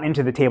hasn't gone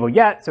into the table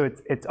yet, so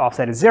its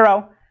offset is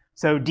 0.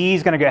 So D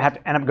is going to have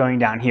to end up going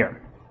down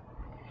here.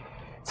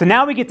 So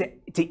now we get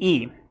to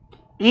E.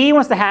 E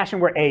wants to hash in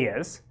where A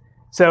is.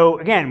 So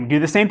again, we do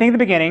the same thing at the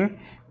beginning.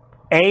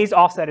 A's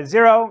offset is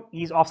 0,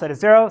 E's offset is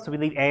 0, so we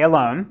leave A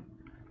alone.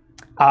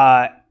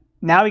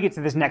 Now we get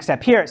to this next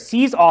step here.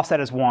 C's offset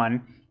is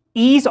 1,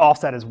 E's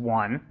offset is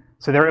 1,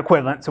 so they're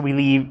equivalent, so we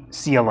leave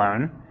C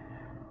alone.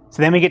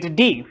 So then we get to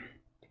D.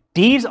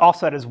 D's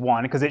offset is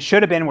 1 because it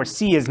should have been where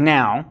C is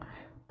now,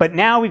 but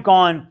now we've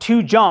gone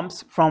 2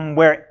 jumps from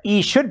where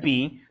E should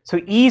be, so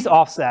E's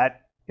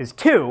offset is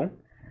 2.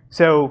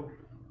 So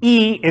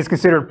E is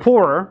considered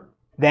poorer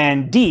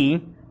than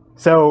D,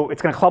 so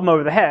it's going to club him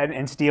over the head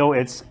and steal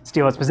its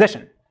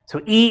position.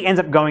 So E ends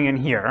up going in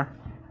here,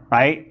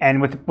 right?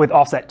 And with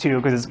offset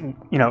 2 because it's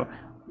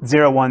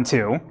 0, 1,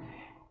 2.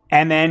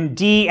 And then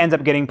D ends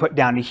up getting put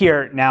down to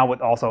here now with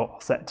also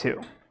offset 2.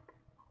 Right?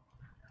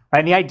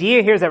 And the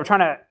idea here is that we're trying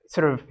to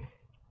sort of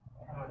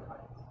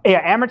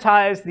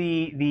amortize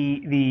the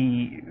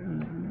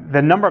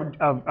number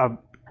of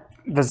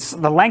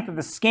the length of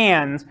the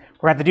scans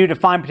we're going to have to do to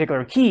find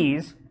particular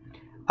keys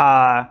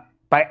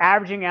by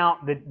averaging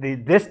out the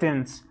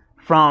distance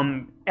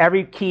from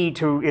every key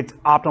to its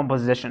optimal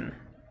position.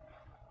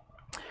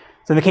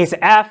 So in the case of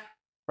F,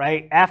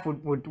 right, F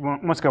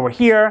wants to go over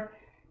here.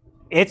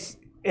 Its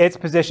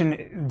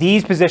position,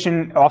 D's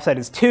position offset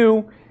is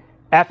 2.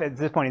 F at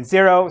this point is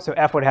 0, so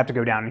F would have to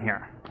go down in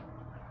here.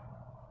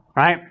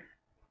 Right?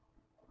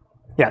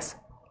 Yes?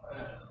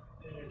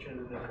 In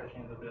terms of the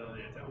question of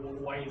ability,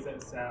 why is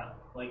that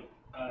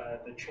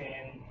the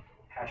chain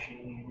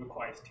hashing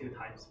requires 2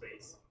 times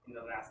space in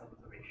the last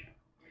observation?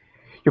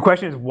 Your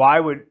question is why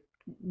would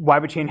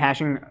chain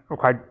hashing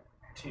require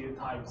 2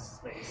 times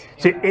space?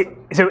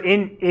 So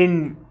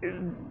in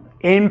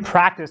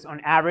practice, on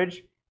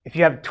average, if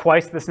you have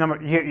twice this number,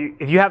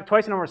 if you have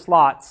twice the number of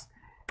slots,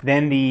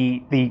 then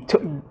the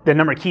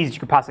number of keys you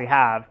could possibly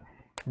have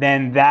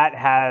then that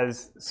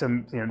has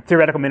some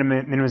theoretical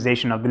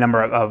minimization of the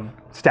number of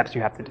steps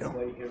you have to do. It's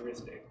like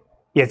heuristic.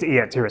 Yes,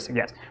 yeah, it's heuristic,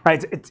 yes.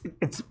 Right,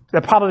 it's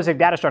a probabilistic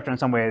data structure in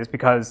some ways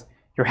because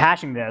you're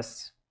hashing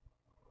this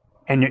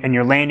and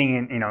you're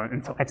landing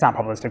in, it's not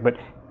probabilistic, but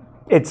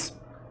it's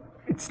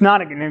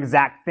not an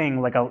exact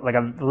thing like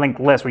a linked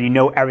list where you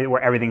know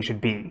where everything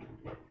should be.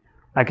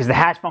 Because the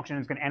hash function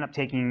is going to end up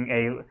taking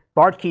a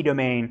large key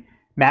domain,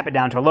 map it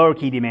down to a lower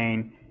key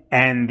domain,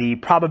 and the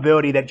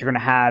probability that you're going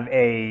to have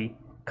a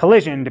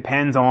collision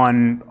depends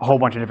on a whole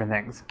bunch of different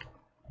things.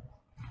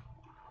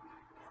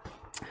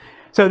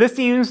 So this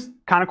seems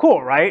kind of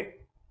cool, right?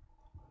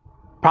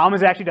 Problem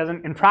is it actually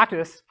doesn't, in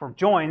practice, for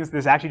joins,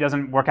 this actually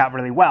doesn't work out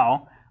really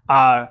well.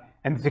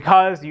 And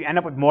because you end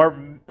up with more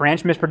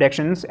branch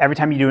mispredictions every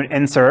time you do an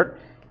insert,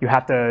 you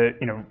have to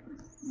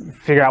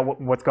figure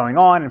out what's going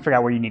on and figure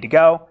out where you need to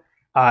go.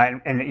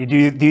 And you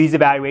do these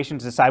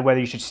evaluations to decide whether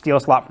you should steal a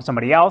slot from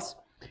somebody else.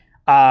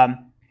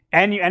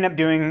 And you end up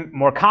doing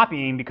more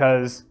copying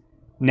because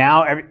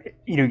now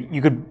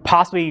you could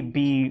possibly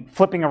be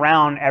flipping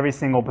around every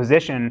single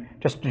position.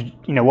 Just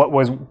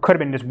what could have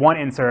been just one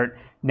insert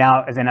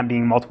now has ended up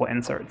being multiple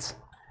inserts.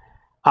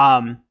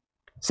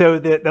 So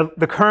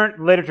the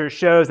current literature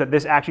shows that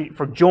this actually,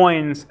 for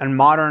joins and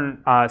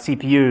modern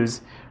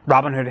CPUs,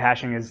 Robin Hood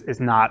hashing is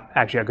not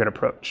actually a good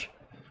approach.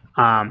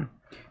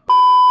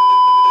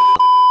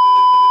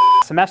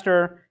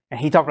 Semester, and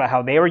he talked about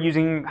how they were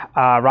using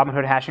Robin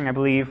Hood hashing, I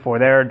believe, for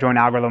their join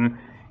algorithm.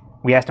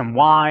 We asked him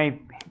why.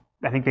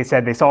 I think they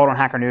said they saw it on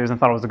Hacker News and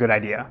thought it was a good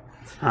idea.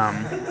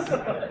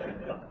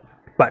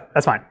 But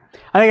that's fine.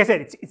 Like I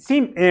said,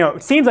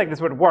 it seems like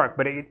this would work,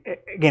 but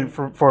again,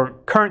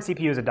 for current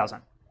CPUs, it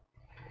doesn't.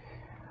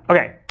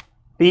 Okay,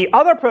 the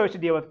other approach to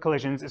deal with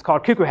collisions is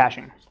called cuckoo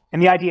hashing,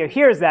 and the idea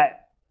here is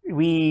that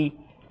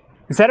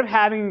instead of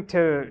having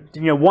to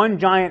one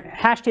giant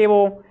hash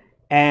table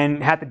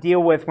and have to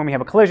deal with when we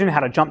have a collision, how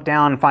to jump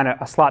down and find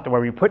a slot to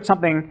where we put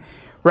something,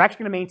 we're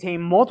actually going to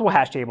maintain multiple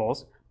hash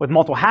tables with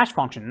multiple hash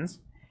functions.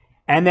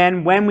 And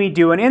then when we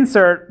do an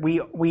insert,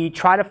 we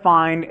try to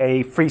find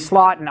a free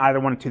slot in either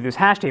one or two of those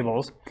hash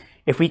tables.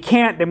 If we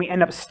can't, then we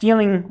end up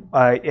stealing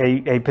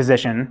a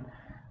position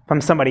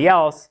from somebody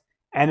else,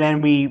 and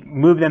then we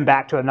move them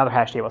back to another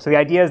hash table. So the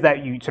idea is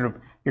that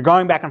you're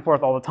going back and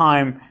forth all the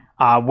time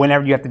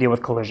whenever you have to deal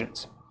with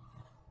collisions.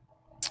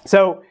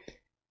 So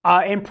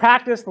in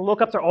practice, the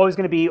lookups are always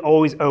going to be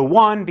always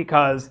O1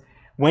 because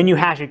when you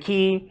hash a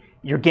key,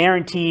 you're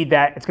guaranteed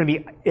that it's going to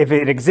be, if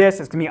it exists,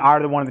 it's going to be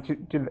either one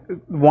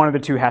of the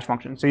two hash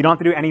functions. So you don't have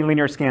to do any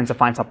linear scans to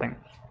find something.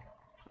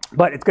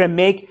 But it's going to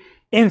make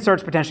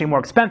inserts potentially more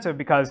expensive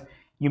because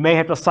you may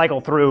have to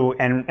cycle through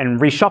and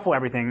reshuffle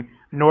everything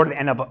in order to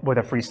end up with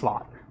a free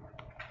slot.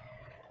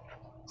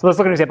 So let's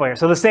look at an example here.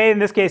 So let's say in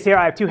this case here,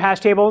 I have two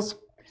hash tables.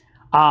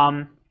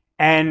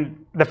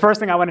 And the first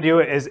thing I want to do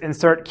is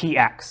insert key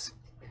X.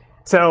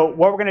 So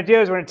what we're going to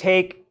do is we're going to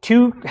take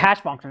two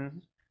hash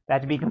functions that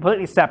have to be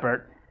completely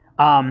separate.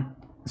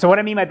 So what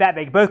I mean by that,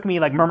 they both can be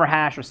like murmur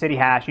hash or city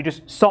hash. You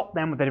just salt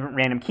them with a different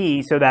random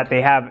key so that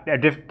they have a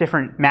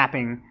different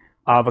mapping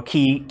of a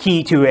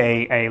key to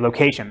a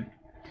location.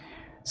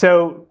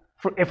 So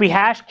if we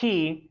hash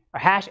key or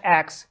hash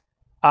X,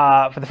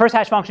 for the first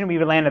hash function, we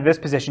would land at this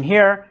position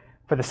here.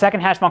 For the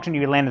second hash function, you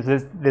would land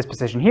at this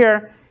position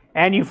here.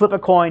 And you flip a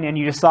coin and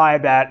you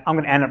decide that I'm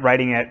going to end up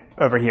writing it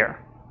over here.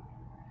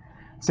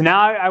 So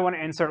now I want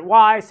to insert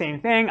Y, same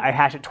thing. I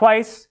hash it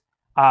twice.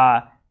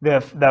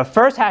 The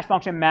first hash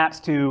function maps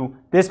to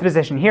this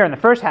position here in the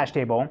first hash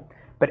table,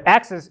 but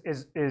X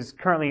is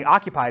currently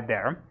occupied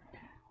there.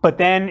 But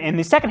then in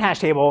the second hash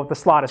table, the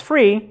slot is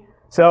free,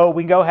 so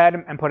we can go ahead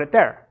and put it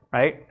there,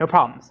 right? No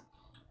problems.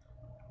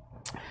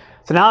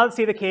 So now let's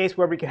see the case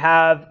where we could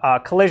have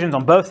collisions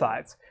on both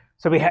sides.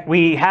 So we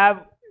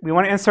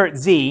want to insert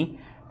Z.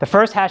 The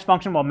first hash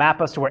function will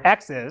map us to where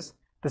X is.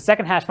 The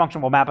second hash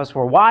function will map us to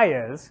where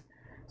Y is.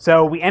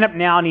 So we end up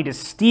now need to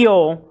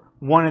steal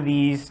one of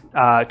these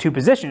two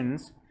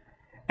positions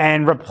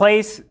and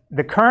replace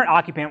the current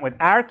occupant with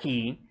our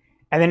key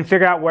and then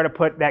figure out where to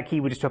put that key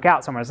we just took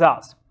out somewhere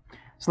else.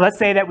 So let's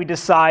say that we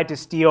decide to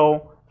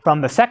steal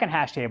from the second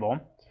hash table.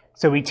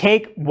 So we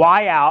take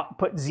Y out,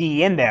 put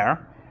Z in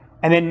there,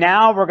 and then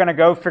now we're going to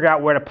go figure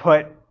out where to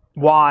put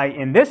Y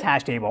in this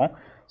hash table.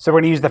 So we're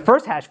going to use the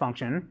first hash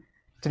function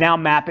to now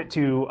map it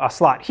to a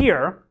slot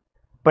here.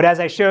 But as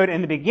I showed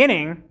in the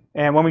beginning,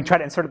 and when we tried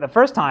to insert it the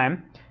first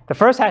time, the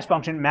first hash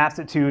function maps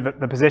it to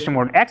the position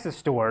where X is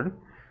stored.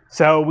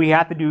 So we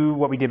have to do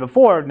what we did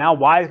before. Now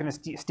Y is going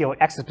to steal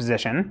X's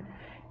position.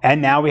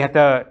 And now we have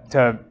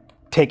to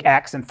take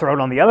X and throw it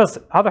on the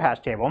other hash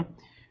table.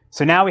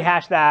 So now we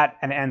hash that,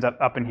 and it ends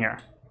up in here.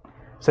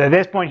 So at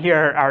this point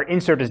here, our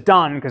insert is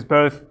done because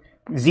both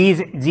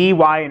Z,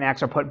 Y, and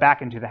X are put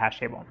back into the hash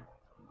table.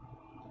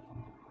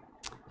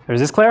 Is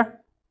this clear?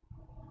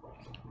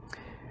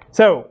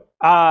 So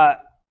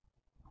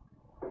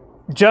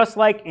just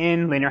like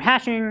in linear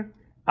hashing,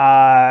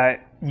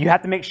 you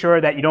have to make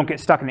sure that you don't get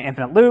stuck in an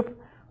infinite loop,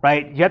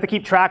 right? You have to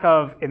keep track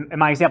of, in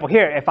my example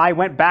here, if I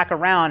went back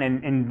around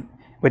and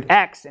with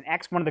X, and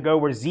X wanted to go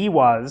where Z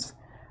was,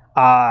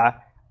 I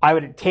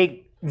would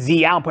take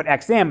Z out and put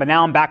X in, but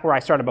now I'm back where I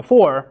started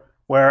before,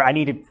 where I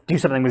need to do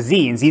something with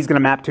Z, and Z is going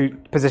to map to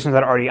positions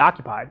that are already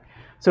occupied.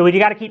 So you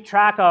got to keep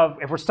track of,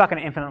 if we're stuck in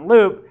an infinite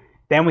loop,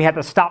 then we have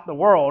to stop the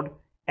world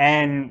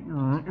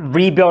and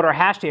rebuild our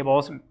hash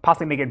tables,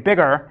 possibly make it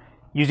bigger,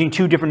 using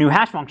 2 different new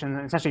hash functions,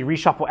 and essentially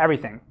reshuffle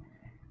everything,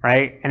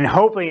 right? And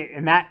hopefully,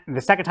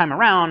 the second time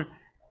around,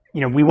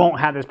 we won't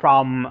have this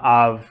problem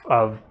of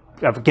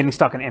getting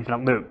stuck in an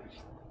infinite loop.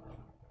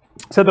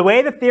 So the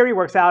way the theory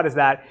works out is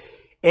that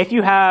if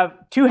you have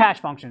 2 hash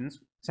functions,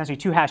 essentially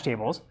 2 hash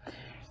tables,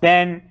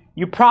 then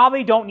you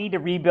probably don't need to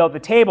rebuild the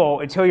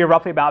table until you're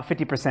roughly about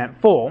 50%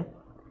 full.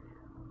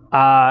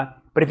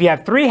 But if you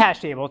have 3 hash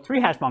tables,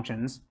 3 hash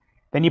functions,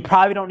 then you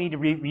probably don't need to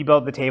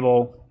rebuild the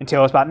table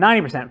until it's about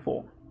 90%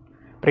 full.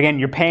 But again,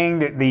 you're paying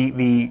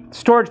the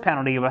storage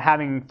penalty of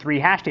having 3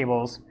 hash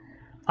tables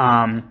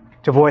to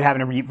avoid having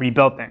to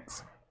rebuild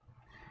things.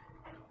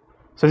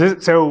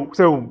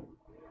 So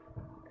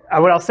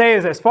what I'll say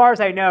is, as far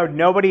as I know,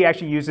 nobody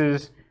actually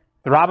uses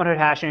the Robinhood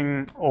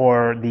hashing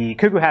or the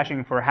Cuckoo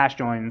hashing for hash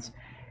joins.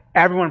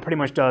 Everyone pretty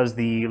much does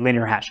the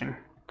linear hashing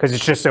because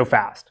it's just so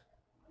fast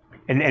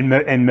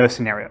in most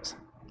scenarios.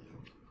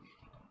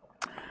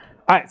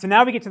 All right, so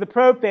now we get to the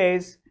probe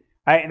phase.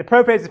 All right, and the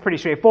probe phase is pretty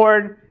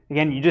straightforward.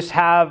 Again, you just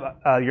have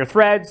your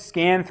threads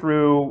scan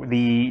through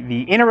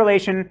the inner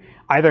relation,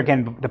 either,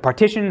 again, the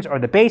partitions or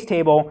the base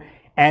table,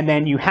 and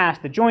then you hash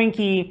the join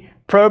key,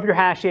 probe your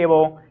hash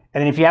table,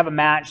 and then if you have a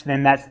match,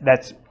 then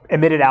that's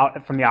emitted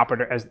out from the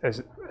operator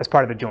as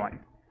part of the join,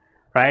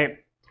 right?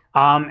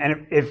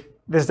 And if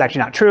this is actually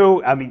not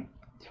true, I mean,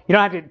 you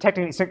don't have to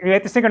technically, you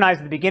have to synchronize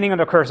at the beginning of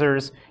the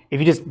cursors if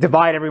you just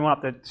divide everyone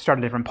up to start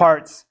in different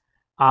parts.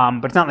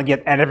 But it's not like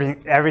at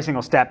every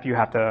single step you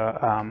have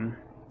to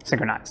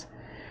synchronize.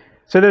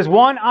 So there's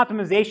one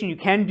optimization you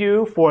can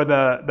do for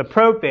the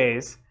probe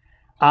phase.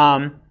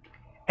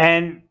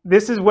 And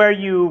this is where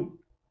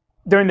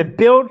during the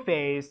build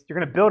phase, you're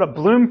going to build a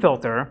Bloom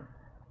filter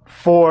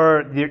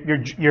for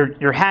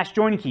your hash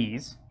join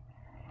keys.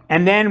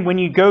 And then when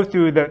you go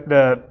through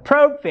the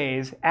probe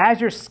phase,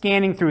 as you're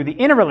scanning through the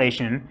inner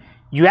relation,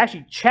 you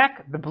actually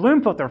check the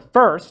Bloom filter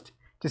first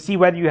to see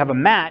whether you have a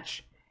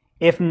match.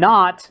 If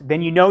not,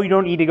 then you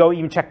don't need to go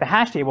even check the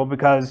hash table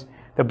because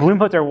the Bloom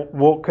filter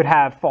could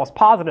have false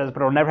positives,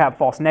 but it'll never have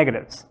false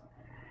negatives.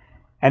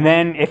 And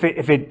then if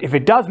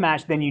it does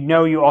match, then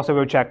you also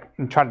go check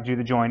and try to do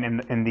the join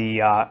in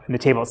the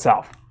table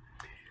itself.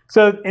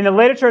 So in the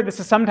literature, this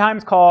is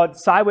sometimes called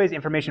sideways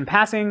information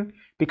passing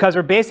because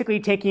we're basically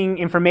taking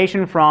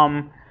information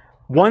from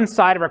one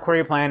side of our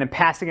query plan and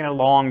passing it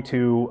along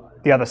to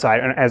the other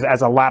side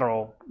as a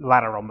lateral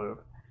move,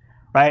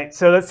 right?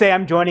 So let's say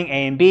I'm joining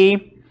A and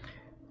B.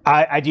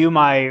 I do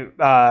my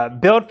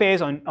build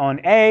phase on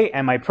A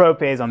and my probe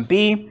phase on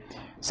B.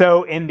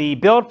 So in the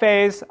build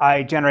phase,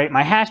 I generate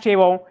my hash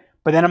table,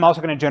 but then I'm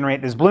also going to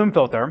generate this Bloom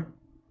filter.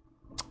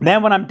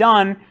 Then when I'm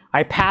done,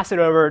 I pass it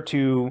over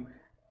to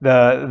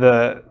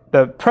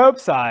the probe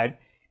side,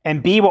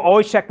 and B will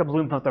always check the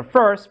Bloom filter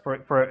first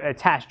for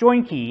its hash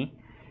join key.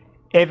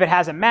 If it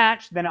has a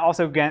match, then it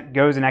also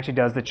goes and actually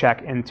does the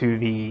check into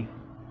the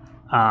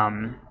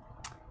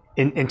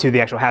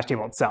actual hash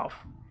table itself.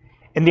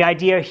 And the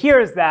idea here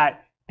is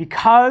that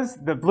because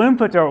the Bloom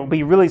filter will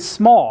be really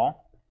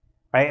small,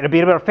 right, it'll be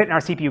able to fit in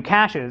our CPU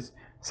caches.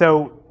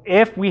 So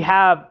if we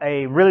have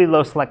a really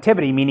low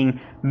selectivity,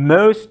 meaning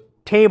most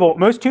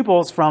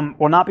tuples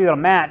will not be able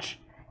to match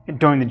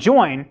during the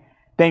join,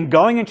 then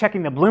going and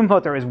checking the Bloom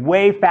filter is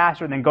way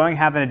faster than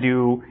having to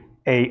do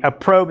a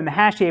probe in the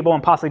hash table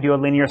and possibly do a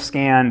linear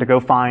scan to go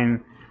find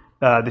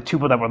the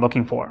tuple that we're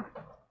looking for.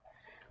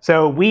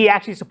 So we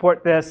actually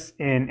support this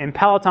in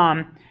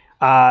Peloton.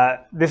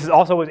 This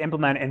also was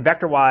implemented in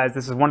VectorWise.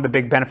 This is one of the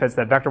big benefits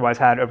that VectorWise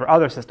had over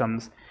other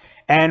systems.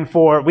 And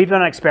we've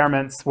done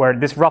experiments where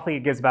this roughly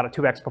gives about a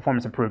 2x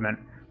performance improvement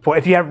for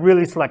if you have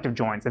really selective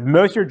joins. If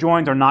most of your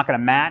joins are not going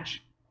to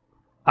match,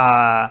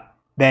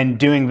 then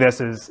doing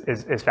this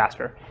is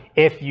faster.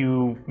 If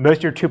most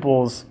of your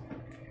tuples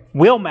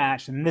will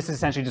match, then this is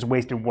essentially just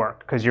wasted work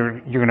because you're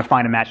going to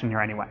find a match in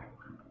here anyway.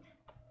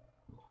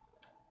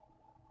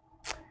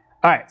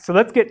 All right, so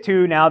let's get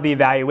to now the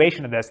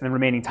evaluation of this in the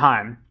remaining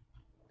time.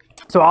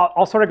 So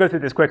I'll sort of go through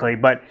this quickly,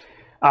 but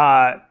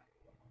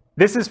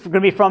this is going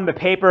to be from the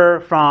paper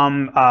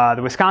from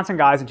the Wisconsin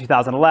guys in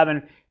 2011.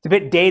 It's a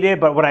bit dated,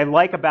 but what I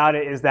like about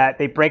it is that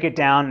they break it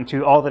down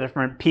into all the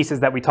different pieces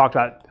that we talked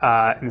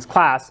about in this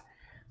class.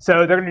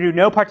 So they're going to do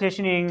no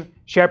partitioning,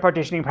 shared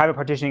partitioning, private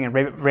partitioning, and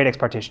radix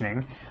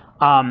partitioning.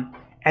 And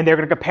they're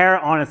going to compare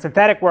on a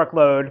synthetic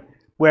workload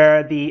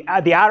where the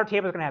outer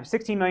table is going to have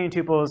 16 million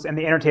tuples and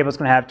the inner table is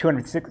going to have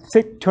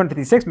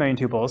 256 million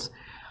tuples.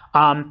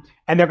 And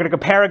they're going to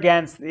compare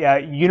against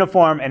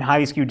uniform and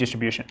highly skewed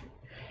distribution.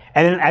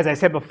 And then, as I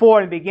said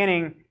before in the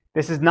beginning,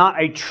 this is not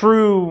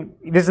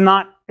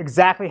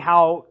exactly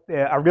how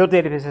a real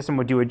database system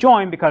would do a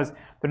join because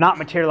they're not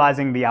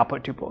materializing the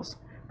output tuples.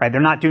 right? They're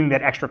not doing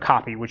that extra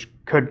copy, which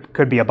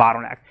could be a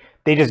bottleneck.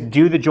 They just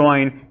do the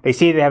join, they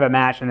see they have a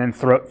match, and then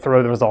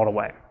throw the result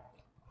away.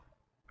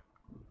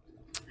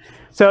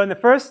 So in the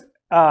first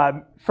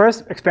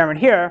experiment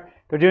here,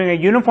 they're doing a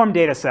uniform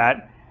data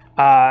set.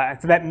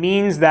 So that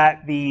means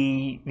that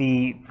the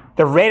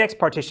radix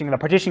partitioning, the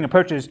partitioning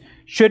approaches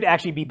should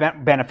actually be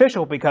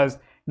beneficial, because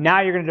now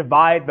you're going to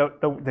divide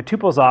the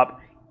tuples up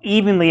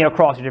evenly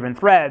across your different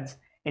threads,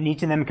 and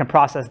each of them can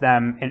process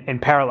them in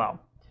parallel.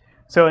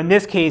 So in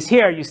this case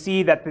here, you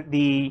see that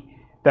the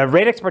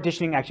radix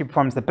partitioning actually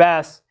performs the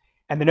best,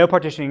 and the no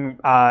partitioning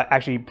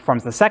actually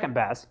performs the second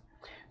best.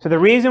 So the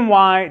reason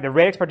why the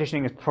radix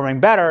partitioning is performing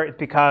better is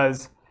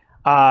because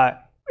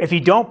if you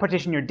don't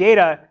partition your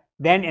data,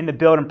 then in the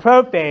build and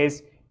probe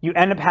phase, you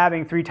end up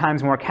having 3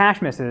 times more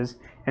cache misses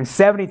and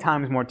 70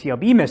 times more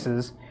TLB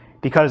misses,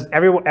 because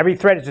every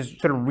thread is just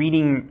sort of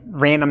reading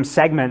random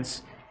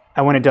segments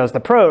when it does the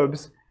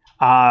probes,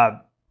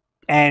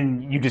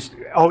 and you just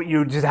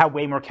have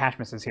way more cache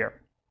misses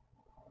here.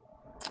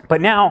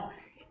 But now,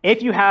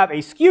 if you have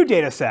a skewed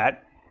data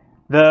set,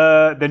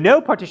 the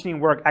no partitioning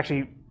work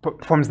actually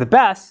performs the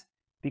best,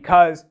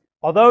 because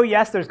although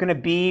yes, there's going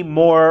to be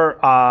more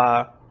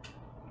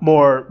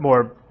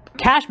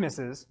cache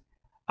misses,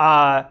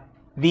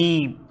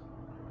 you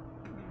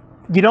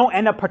don't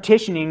end up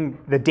partitioning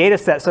the data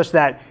set such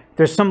that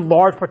there's some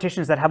large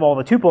partitions that have all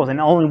the tuples and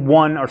only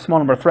one or small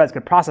number of threads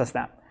could process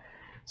them.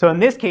 So in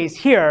this case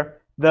here,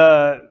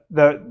 the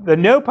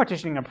no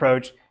partitioning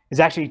approach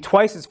is actually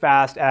twice as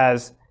fast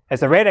as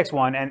the radix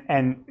one,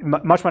 and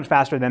much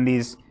faster than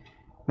the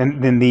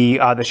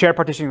shared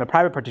partitioning, the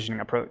private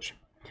partitioning approach.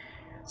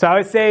 So I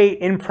would say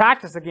in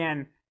practice,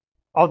 again,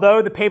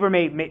 although the paper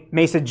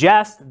may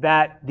suggest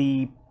that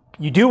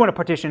you do want to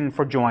partition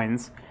for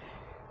joins,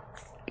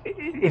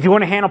 if you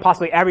want to handle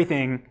possibly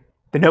everything,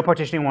 the no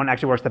partitioning one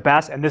actually works the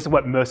best, and this is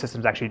what most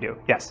systems actually do.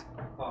 Yes?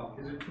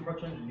 Is it too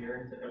much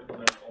engineering to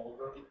implement all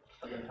of them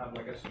and then have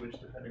like a switch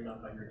depending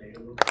on how your data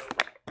looks like?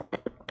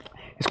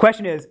 His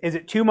question is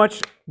it too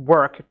much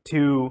work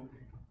to,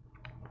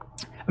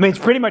 I mean, it's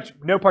pretty much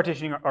no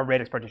partitioning or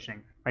radix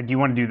partitioning. Right? Do you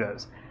want to do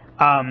those?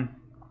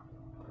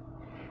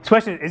 His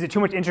question is it too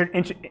much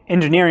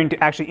engineering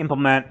to actually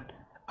implement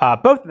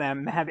both of them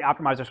and have the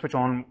optimizer switch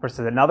on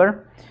versus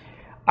another?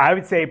 I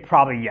would say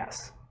probably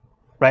yes,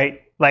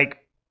 right? Like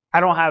I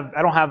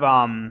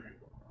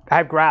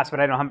have graphs, but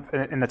I don't have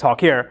in the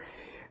talk here.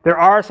 There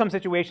are some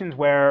situations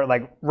where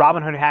like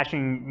Robinhood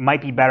hashing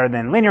might be better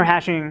than linear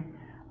hashing,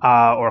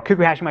 or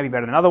cuckoo hashing might be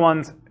better than other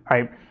ones,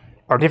 right?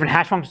 Or different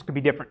hash functions could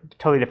be different,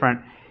 totally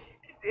different.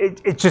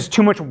 It's just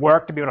too much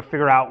work to be able to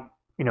figure out,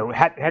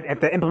 have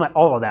to implement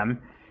all of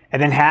them,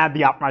 and then have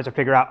the optimizer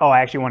figure out, oh,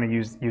 I actually want to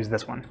use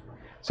this one.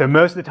 So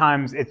most of the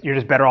times, you're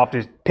just better off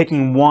just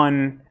picking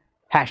one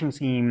hashing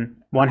scheme,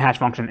 one hash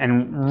function,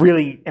 and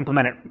really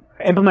implement it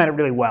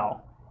really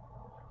well.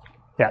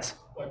 Yes?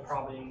 But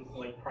probably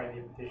like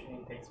private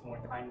partitioning takes more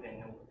time than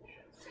no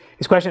partition.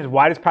 His question is,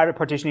 why does private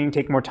partitioning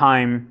take more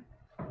time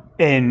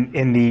in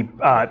the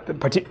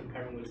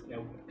Comparing with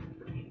no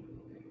partition?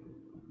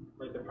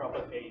 Like the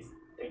proper phase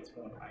takes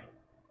more time.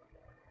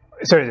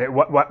 Sorry,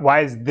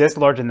 why is this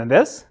larger than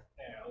this?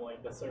 Yeah,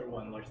 like the third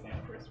one larger than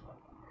the first one.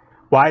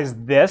 Why is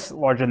this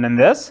larger than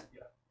this?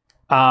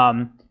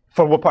 Yeah.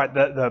 For what part?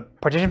 The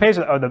partition phase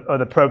or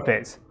the probe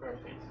phase? Probe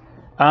phase.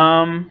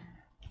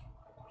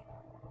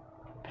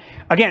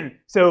 Again,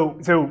 so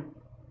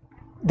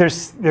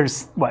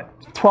there's what,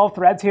 12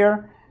 threads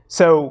here.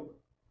 So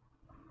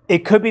it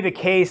could be the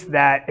case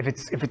that if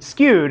it's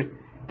skewed,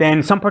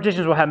 then some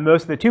partitions will have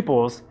most of the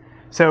tuples.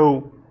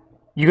 So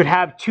you could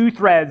have 2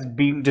 threads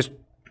be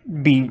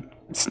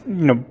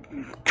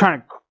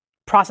trying to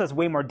process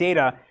way more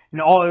data,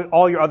 and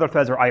all your other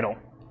threads are idle.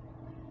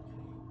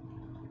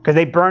 Because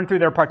they burn through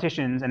their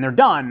partitions and they're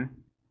done,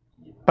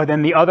 but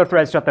then the other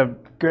threads have to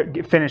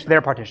finish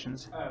their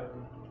partitions.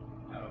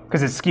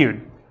 Because it's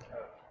skewed.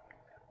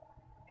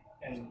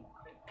 And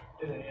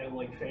isn't it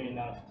like fair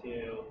enough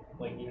to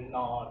like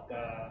ignore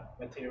the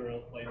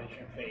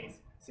materialization phase,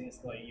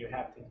 since like you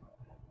have to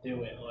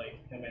do it like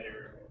no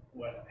matter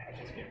what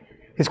action scheme you're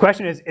using? His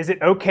question is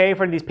it okay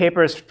for these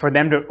papers for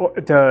them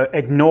to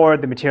ignore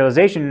the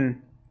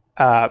materialization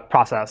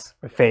process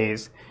or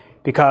phase?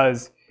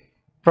 Because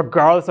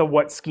regardless of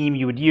what scheme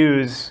you would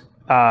use,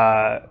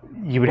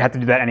 you would have to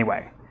do that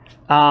anyway.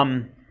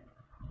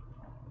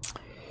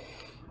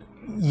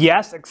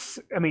 Yes,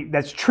 I mean,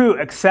 that's true,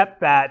 except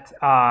that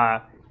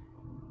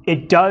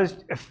it does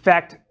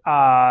affect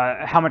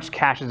how much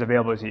cache is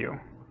available to you.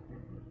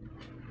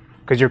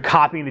 Because you're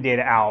copying the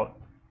data out,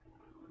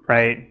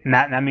 right? And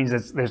that means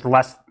that's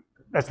less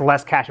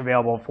cache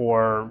available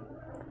for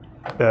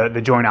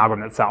the join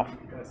algorithm itself.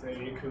 So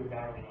you could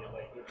vary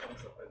like in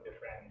terms of the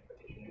different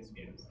partitioning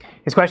schemes.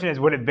 His question is,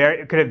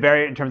 could it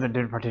vary in terms of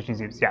different partitioning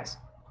schemes? Yes.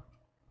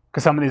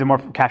 Because some of these are more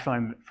cache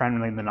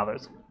friendly than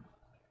others.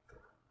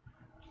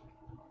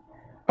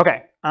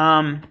 Okay,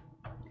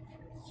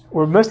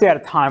 we're mostly out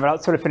of time, but I'll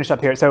sort of finish up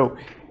here. So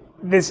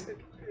there's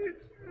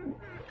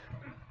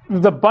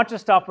a bunch of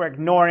stuff we're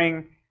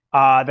ignoring.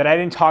 that I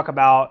didn't talk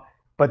about,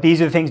 but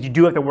these are the things you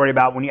do have to worry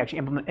about when you actually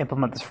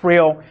implement this for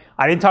real.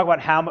 I didn't talk about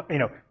how,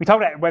 we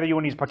talked about whether you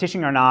want to use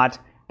partitioning or not.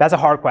 That's a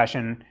hard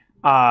question.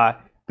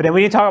 But then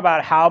we didn't talk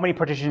about how many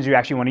partitions you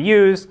actually want to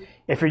use.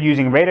 If you're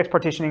using radix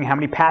partitioning, how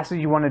many passes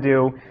you want to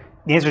do.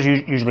 The answer is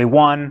usually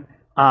one.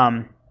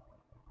 And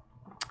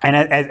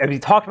as we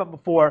talked about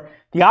before,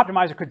 the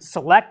optimizer could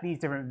select these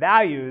different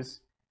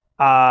values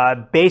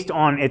based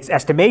on its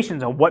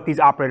estimations of what these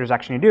operators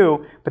actually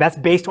do, but that's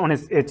based on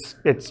its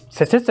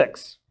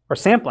statistics or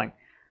sampling.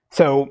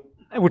 So,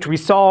 which we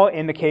saw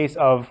in the case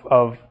of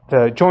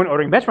the joint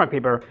ordering benchmark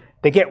paper,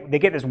 they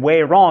get this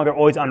way wrong. They're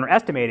always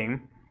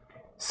underestimating.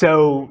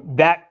 So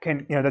that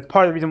can, that's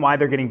part of the reason why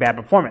they're getting bad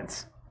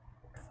performance,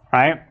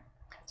 right?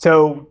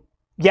 So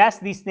yes,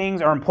 these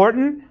things are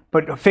important,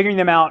 but figuring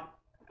them out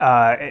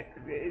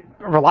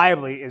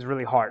reliably is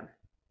really hard.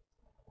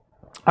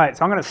 All right,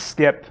 so I'm going to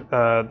skip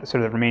sort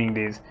of the remaining of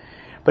these,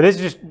 but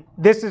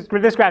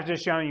this graph is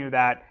just showing you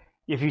that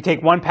if you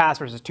take one pass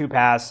versus two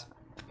pass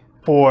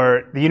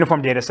for the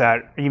uniform data set,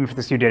 or even for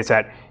the skewed data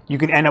set, you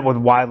can end up with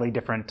wildly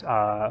different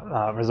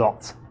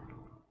results.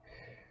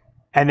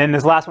 And then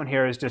this last one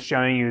here is just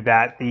showing you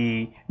that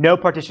the no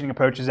partitioning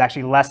approach is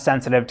actually less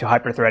sensitive to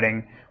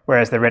hyperthreading,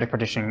 whereas the radix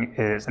partitioning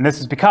is. And this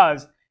is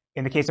because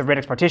in the case of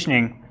radix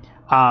partitioning,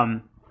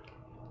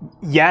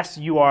 yes,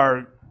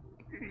 you're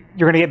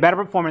going to get better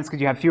performance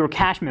because you have fewer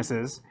cache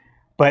misses,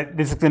 but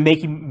this is going to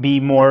make you be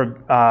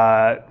more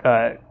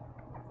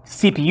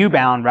CPU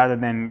bound rather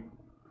than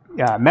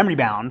memory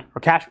bound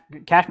or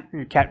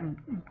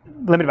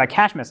limited by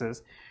cache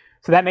misses.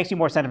 So that makes you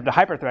more sensitive to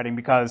hyperthreading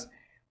because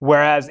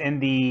whereas in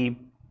the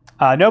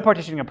no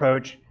partitioning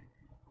approach,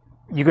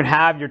 you can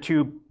have your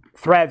two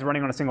threads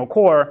running on a single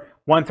core.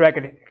 One thread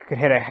could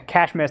hit a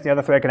cache miss, the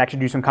other thread could actually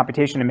do some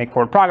computation and make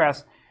forward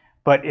progress.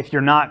 But if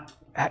you're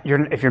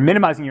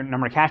minimizing your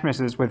number of cache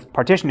misses with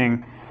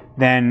partitioning,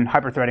 then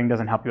hyperthreading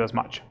doesn't help you as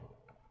much.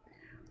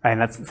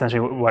 And that's essentially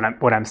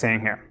what I'm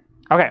saying here.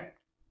 Okay,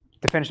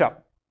 to finish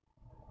up.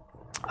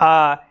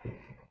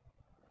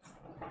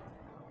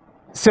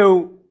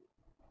 So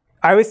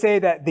I would say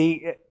that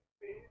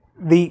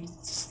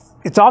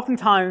it's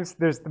oftentimes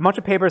there's a bunch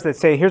of papers that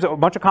say here's a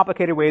bunch of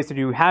complicated ways to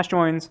do hash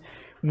joins.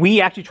 We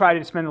actually tried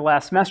to spend the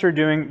last semester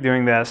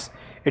doing this.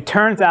 It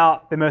turns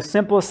out the most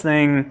simplest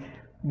thing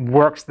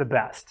works the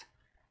best,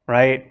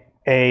 right?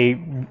 A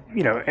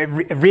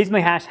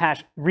reasonably fast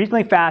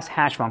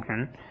hash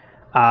function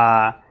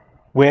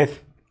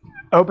with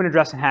open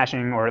address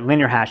hashing or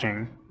linear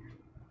hashing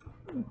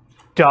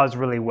does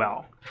really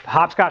well. The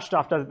hopscotch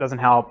stuff doesn't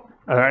help.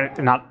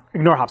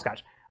 Ignore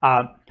hopscotch.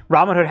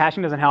 Robin Hood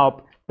hashing doesn't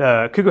help.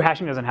 The cuckoo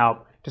hashing doesn't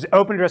help. Just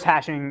open address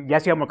hashing,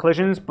 yes, you have more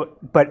collisions,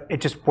 but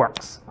it just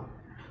works.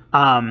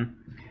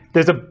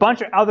 There's a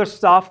bunch of other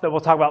stuff that we'll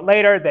talk about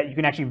later that you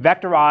can actually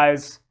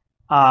vectorize.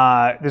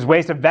 There's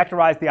ways to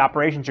vectorize the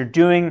operations you're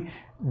doing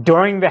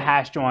during the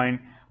hash join,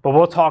 but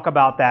we'll talk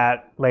about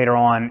that later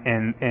on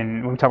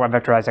when we talk about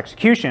vectorized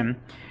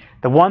execution.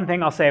 The one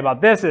thing I'll say about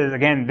this is,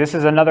 again, this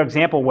is another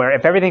example where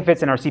if everything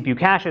fits in our CPU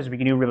caches, we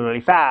can do really, really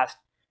fast.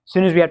 As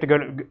soon as we have to go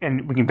to,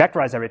 and we can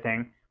vectorize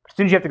everything, as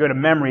soon as you have to go to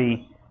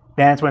memory,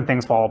 that's when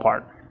things fall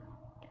apart.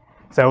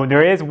 So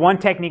there is one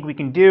technique we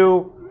can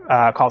do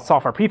called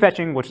software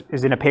prefetching, which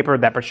is in a paper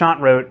that Prashant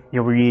wrote.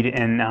 You'll read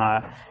in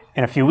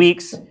a few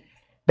weeks.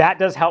 That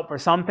does help for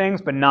some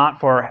things, but not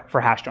for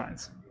hash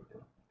joins.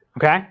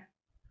 Okay?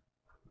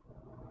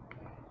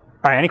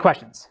 All right, any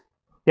questions?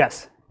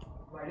 Yes?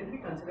 Why did we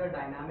consider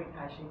dynamic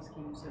hashing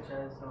schemes such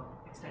as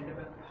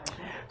extendable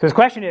hashing? So his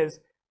question is,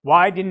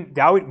 why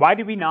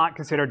did we not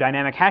consider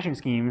dynamic hashing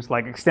schemes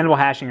like extendable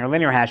hashing or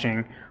linear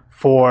hashing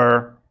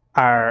for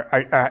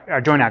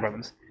our join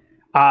algorithms?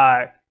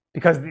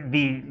 Because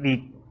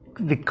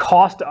the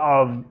cost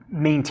of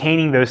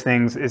maintaining those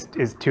things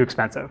is too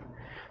expensive.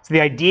 So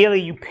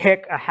ideally you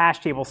pick a hash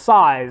table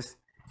size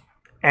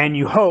and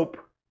you hope,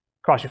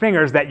 cross your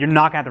fingers, that you're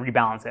not going to have to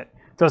rebalance it.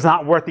 So it's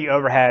not worth the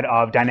overhead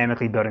of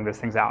dynamically building those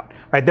things out.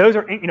 Right? Those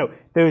are,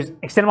 those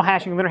extendable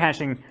hashing, linear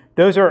hashing,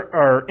 those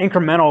are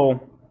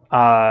incremental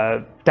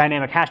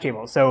dynamic hash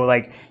tables. So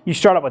like you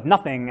start up with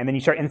nothing and then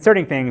you start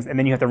inserting things and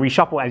then you have to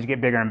reshuffle as you get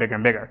bigger and bigger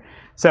and bigger.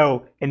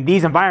 So in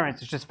these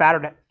environments, it's just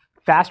faster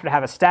to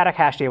have a static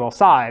hash table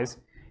size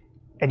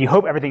and you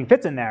hope everything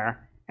fits in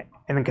there,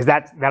 and then because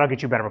that'll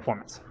get you better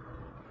performance.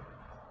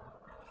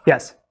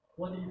 Yes?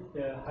 What if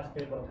the hash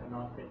table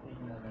cannot fit in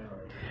the memory?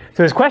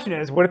 So his question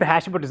is, what if the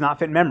hash table does not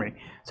fit in memory?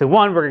 So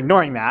one, we're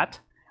ignoring that.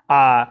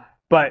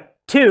 But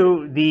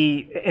two,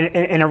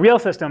 in a real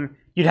system,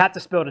 you'd have to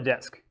split a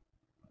disk.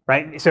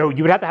 Right? So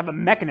you would have to have a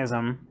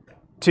mechanism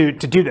to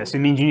do this. It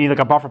means you need like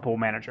a buffer pool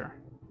manager,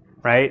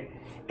 right?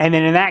 And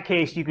then in that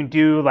case, you can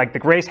do like the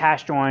Grace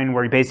hash join,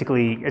 where you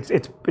basically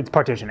it's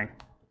partitioning.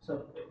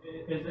 So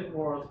is it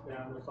worse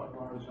than the sort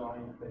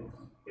join phase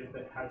if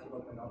the hash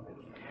table cannot fit?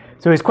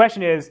 So his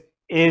question is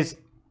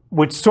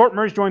would sort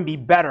merge join be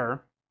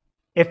better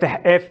if the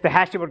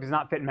hash table does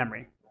not fit in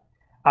memory?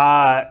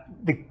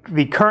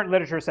 The current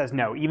literature says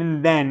no.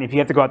 Even then, if you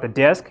have to go out the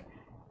disk,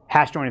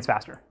 hash join is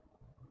faster.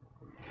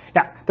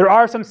 Now, there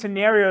are some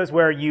scenarios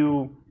where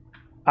you,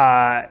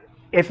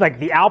 if like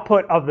the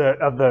output of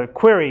the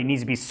query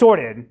needs to be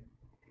sorted,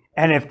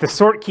 and if the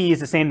sort key is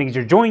the same thing as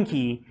your join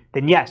key,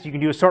 then yes, you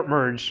can do a sort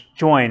merge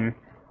join,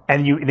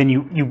 and then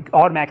you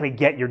automatically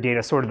get your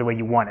data sorted the way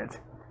you want it,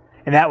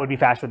 and that would be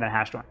faster than a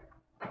hash join.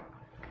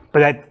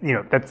 But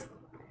that's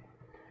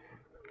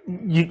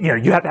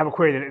you have to have a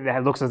query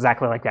that looks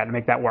exactly like that to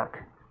make that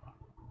work.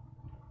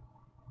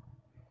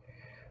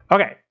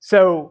 Okay,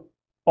 so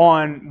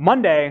on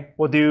Monday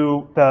we'll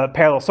do the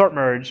parallel sort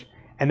merge,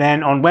 and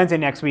then on Wednesday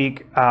next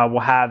week we'll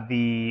have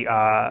the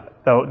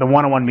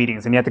one-on-one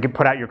meetings, and you have to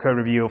put out your code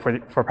review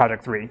for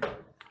project 3.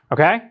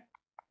 Okay?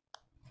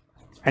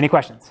 Any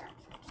questions?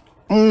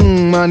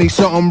 I need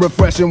something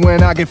refreshing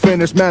when I get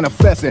finished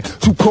manifesting.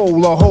 Too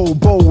cold, a whole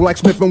bowl like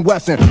Smith &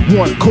 Wesson.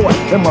 One chord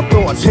and my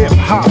thoughts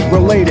hip-hop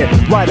related.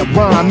 Write a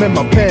rhyme and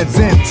my pen's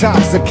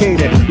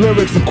intoxicated.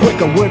 Lyrics are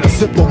quicker with a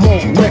sip of more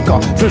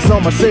liquor. Since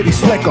I'm a city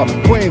slicker,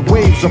 brain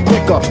waves are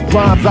thicker.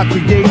 Rhymes I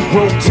create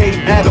rotate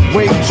at a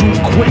rate too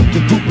quick to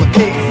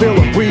duplicate. Feel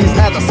a breeze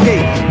as I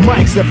skate.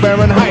 Mics at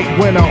Fahrenheit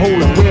when I hold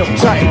it real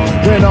tight.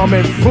 Then I'm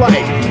in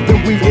flight,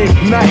 then we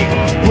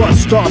ignite. Blood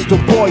starts to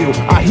boil.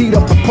 I heat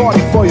up the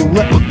party for you.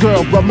 Let my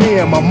girl rub me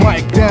and my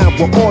mic down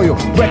with oil.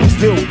 Record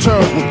still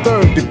turn with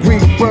 3rd-degree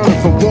burn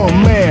for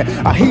one man.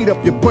 I heat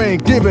up your brain,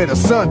 give it a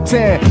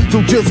suntan.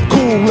 So just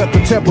cool, let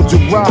the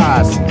temperature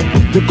rise.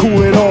 To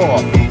cool it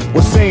off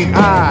with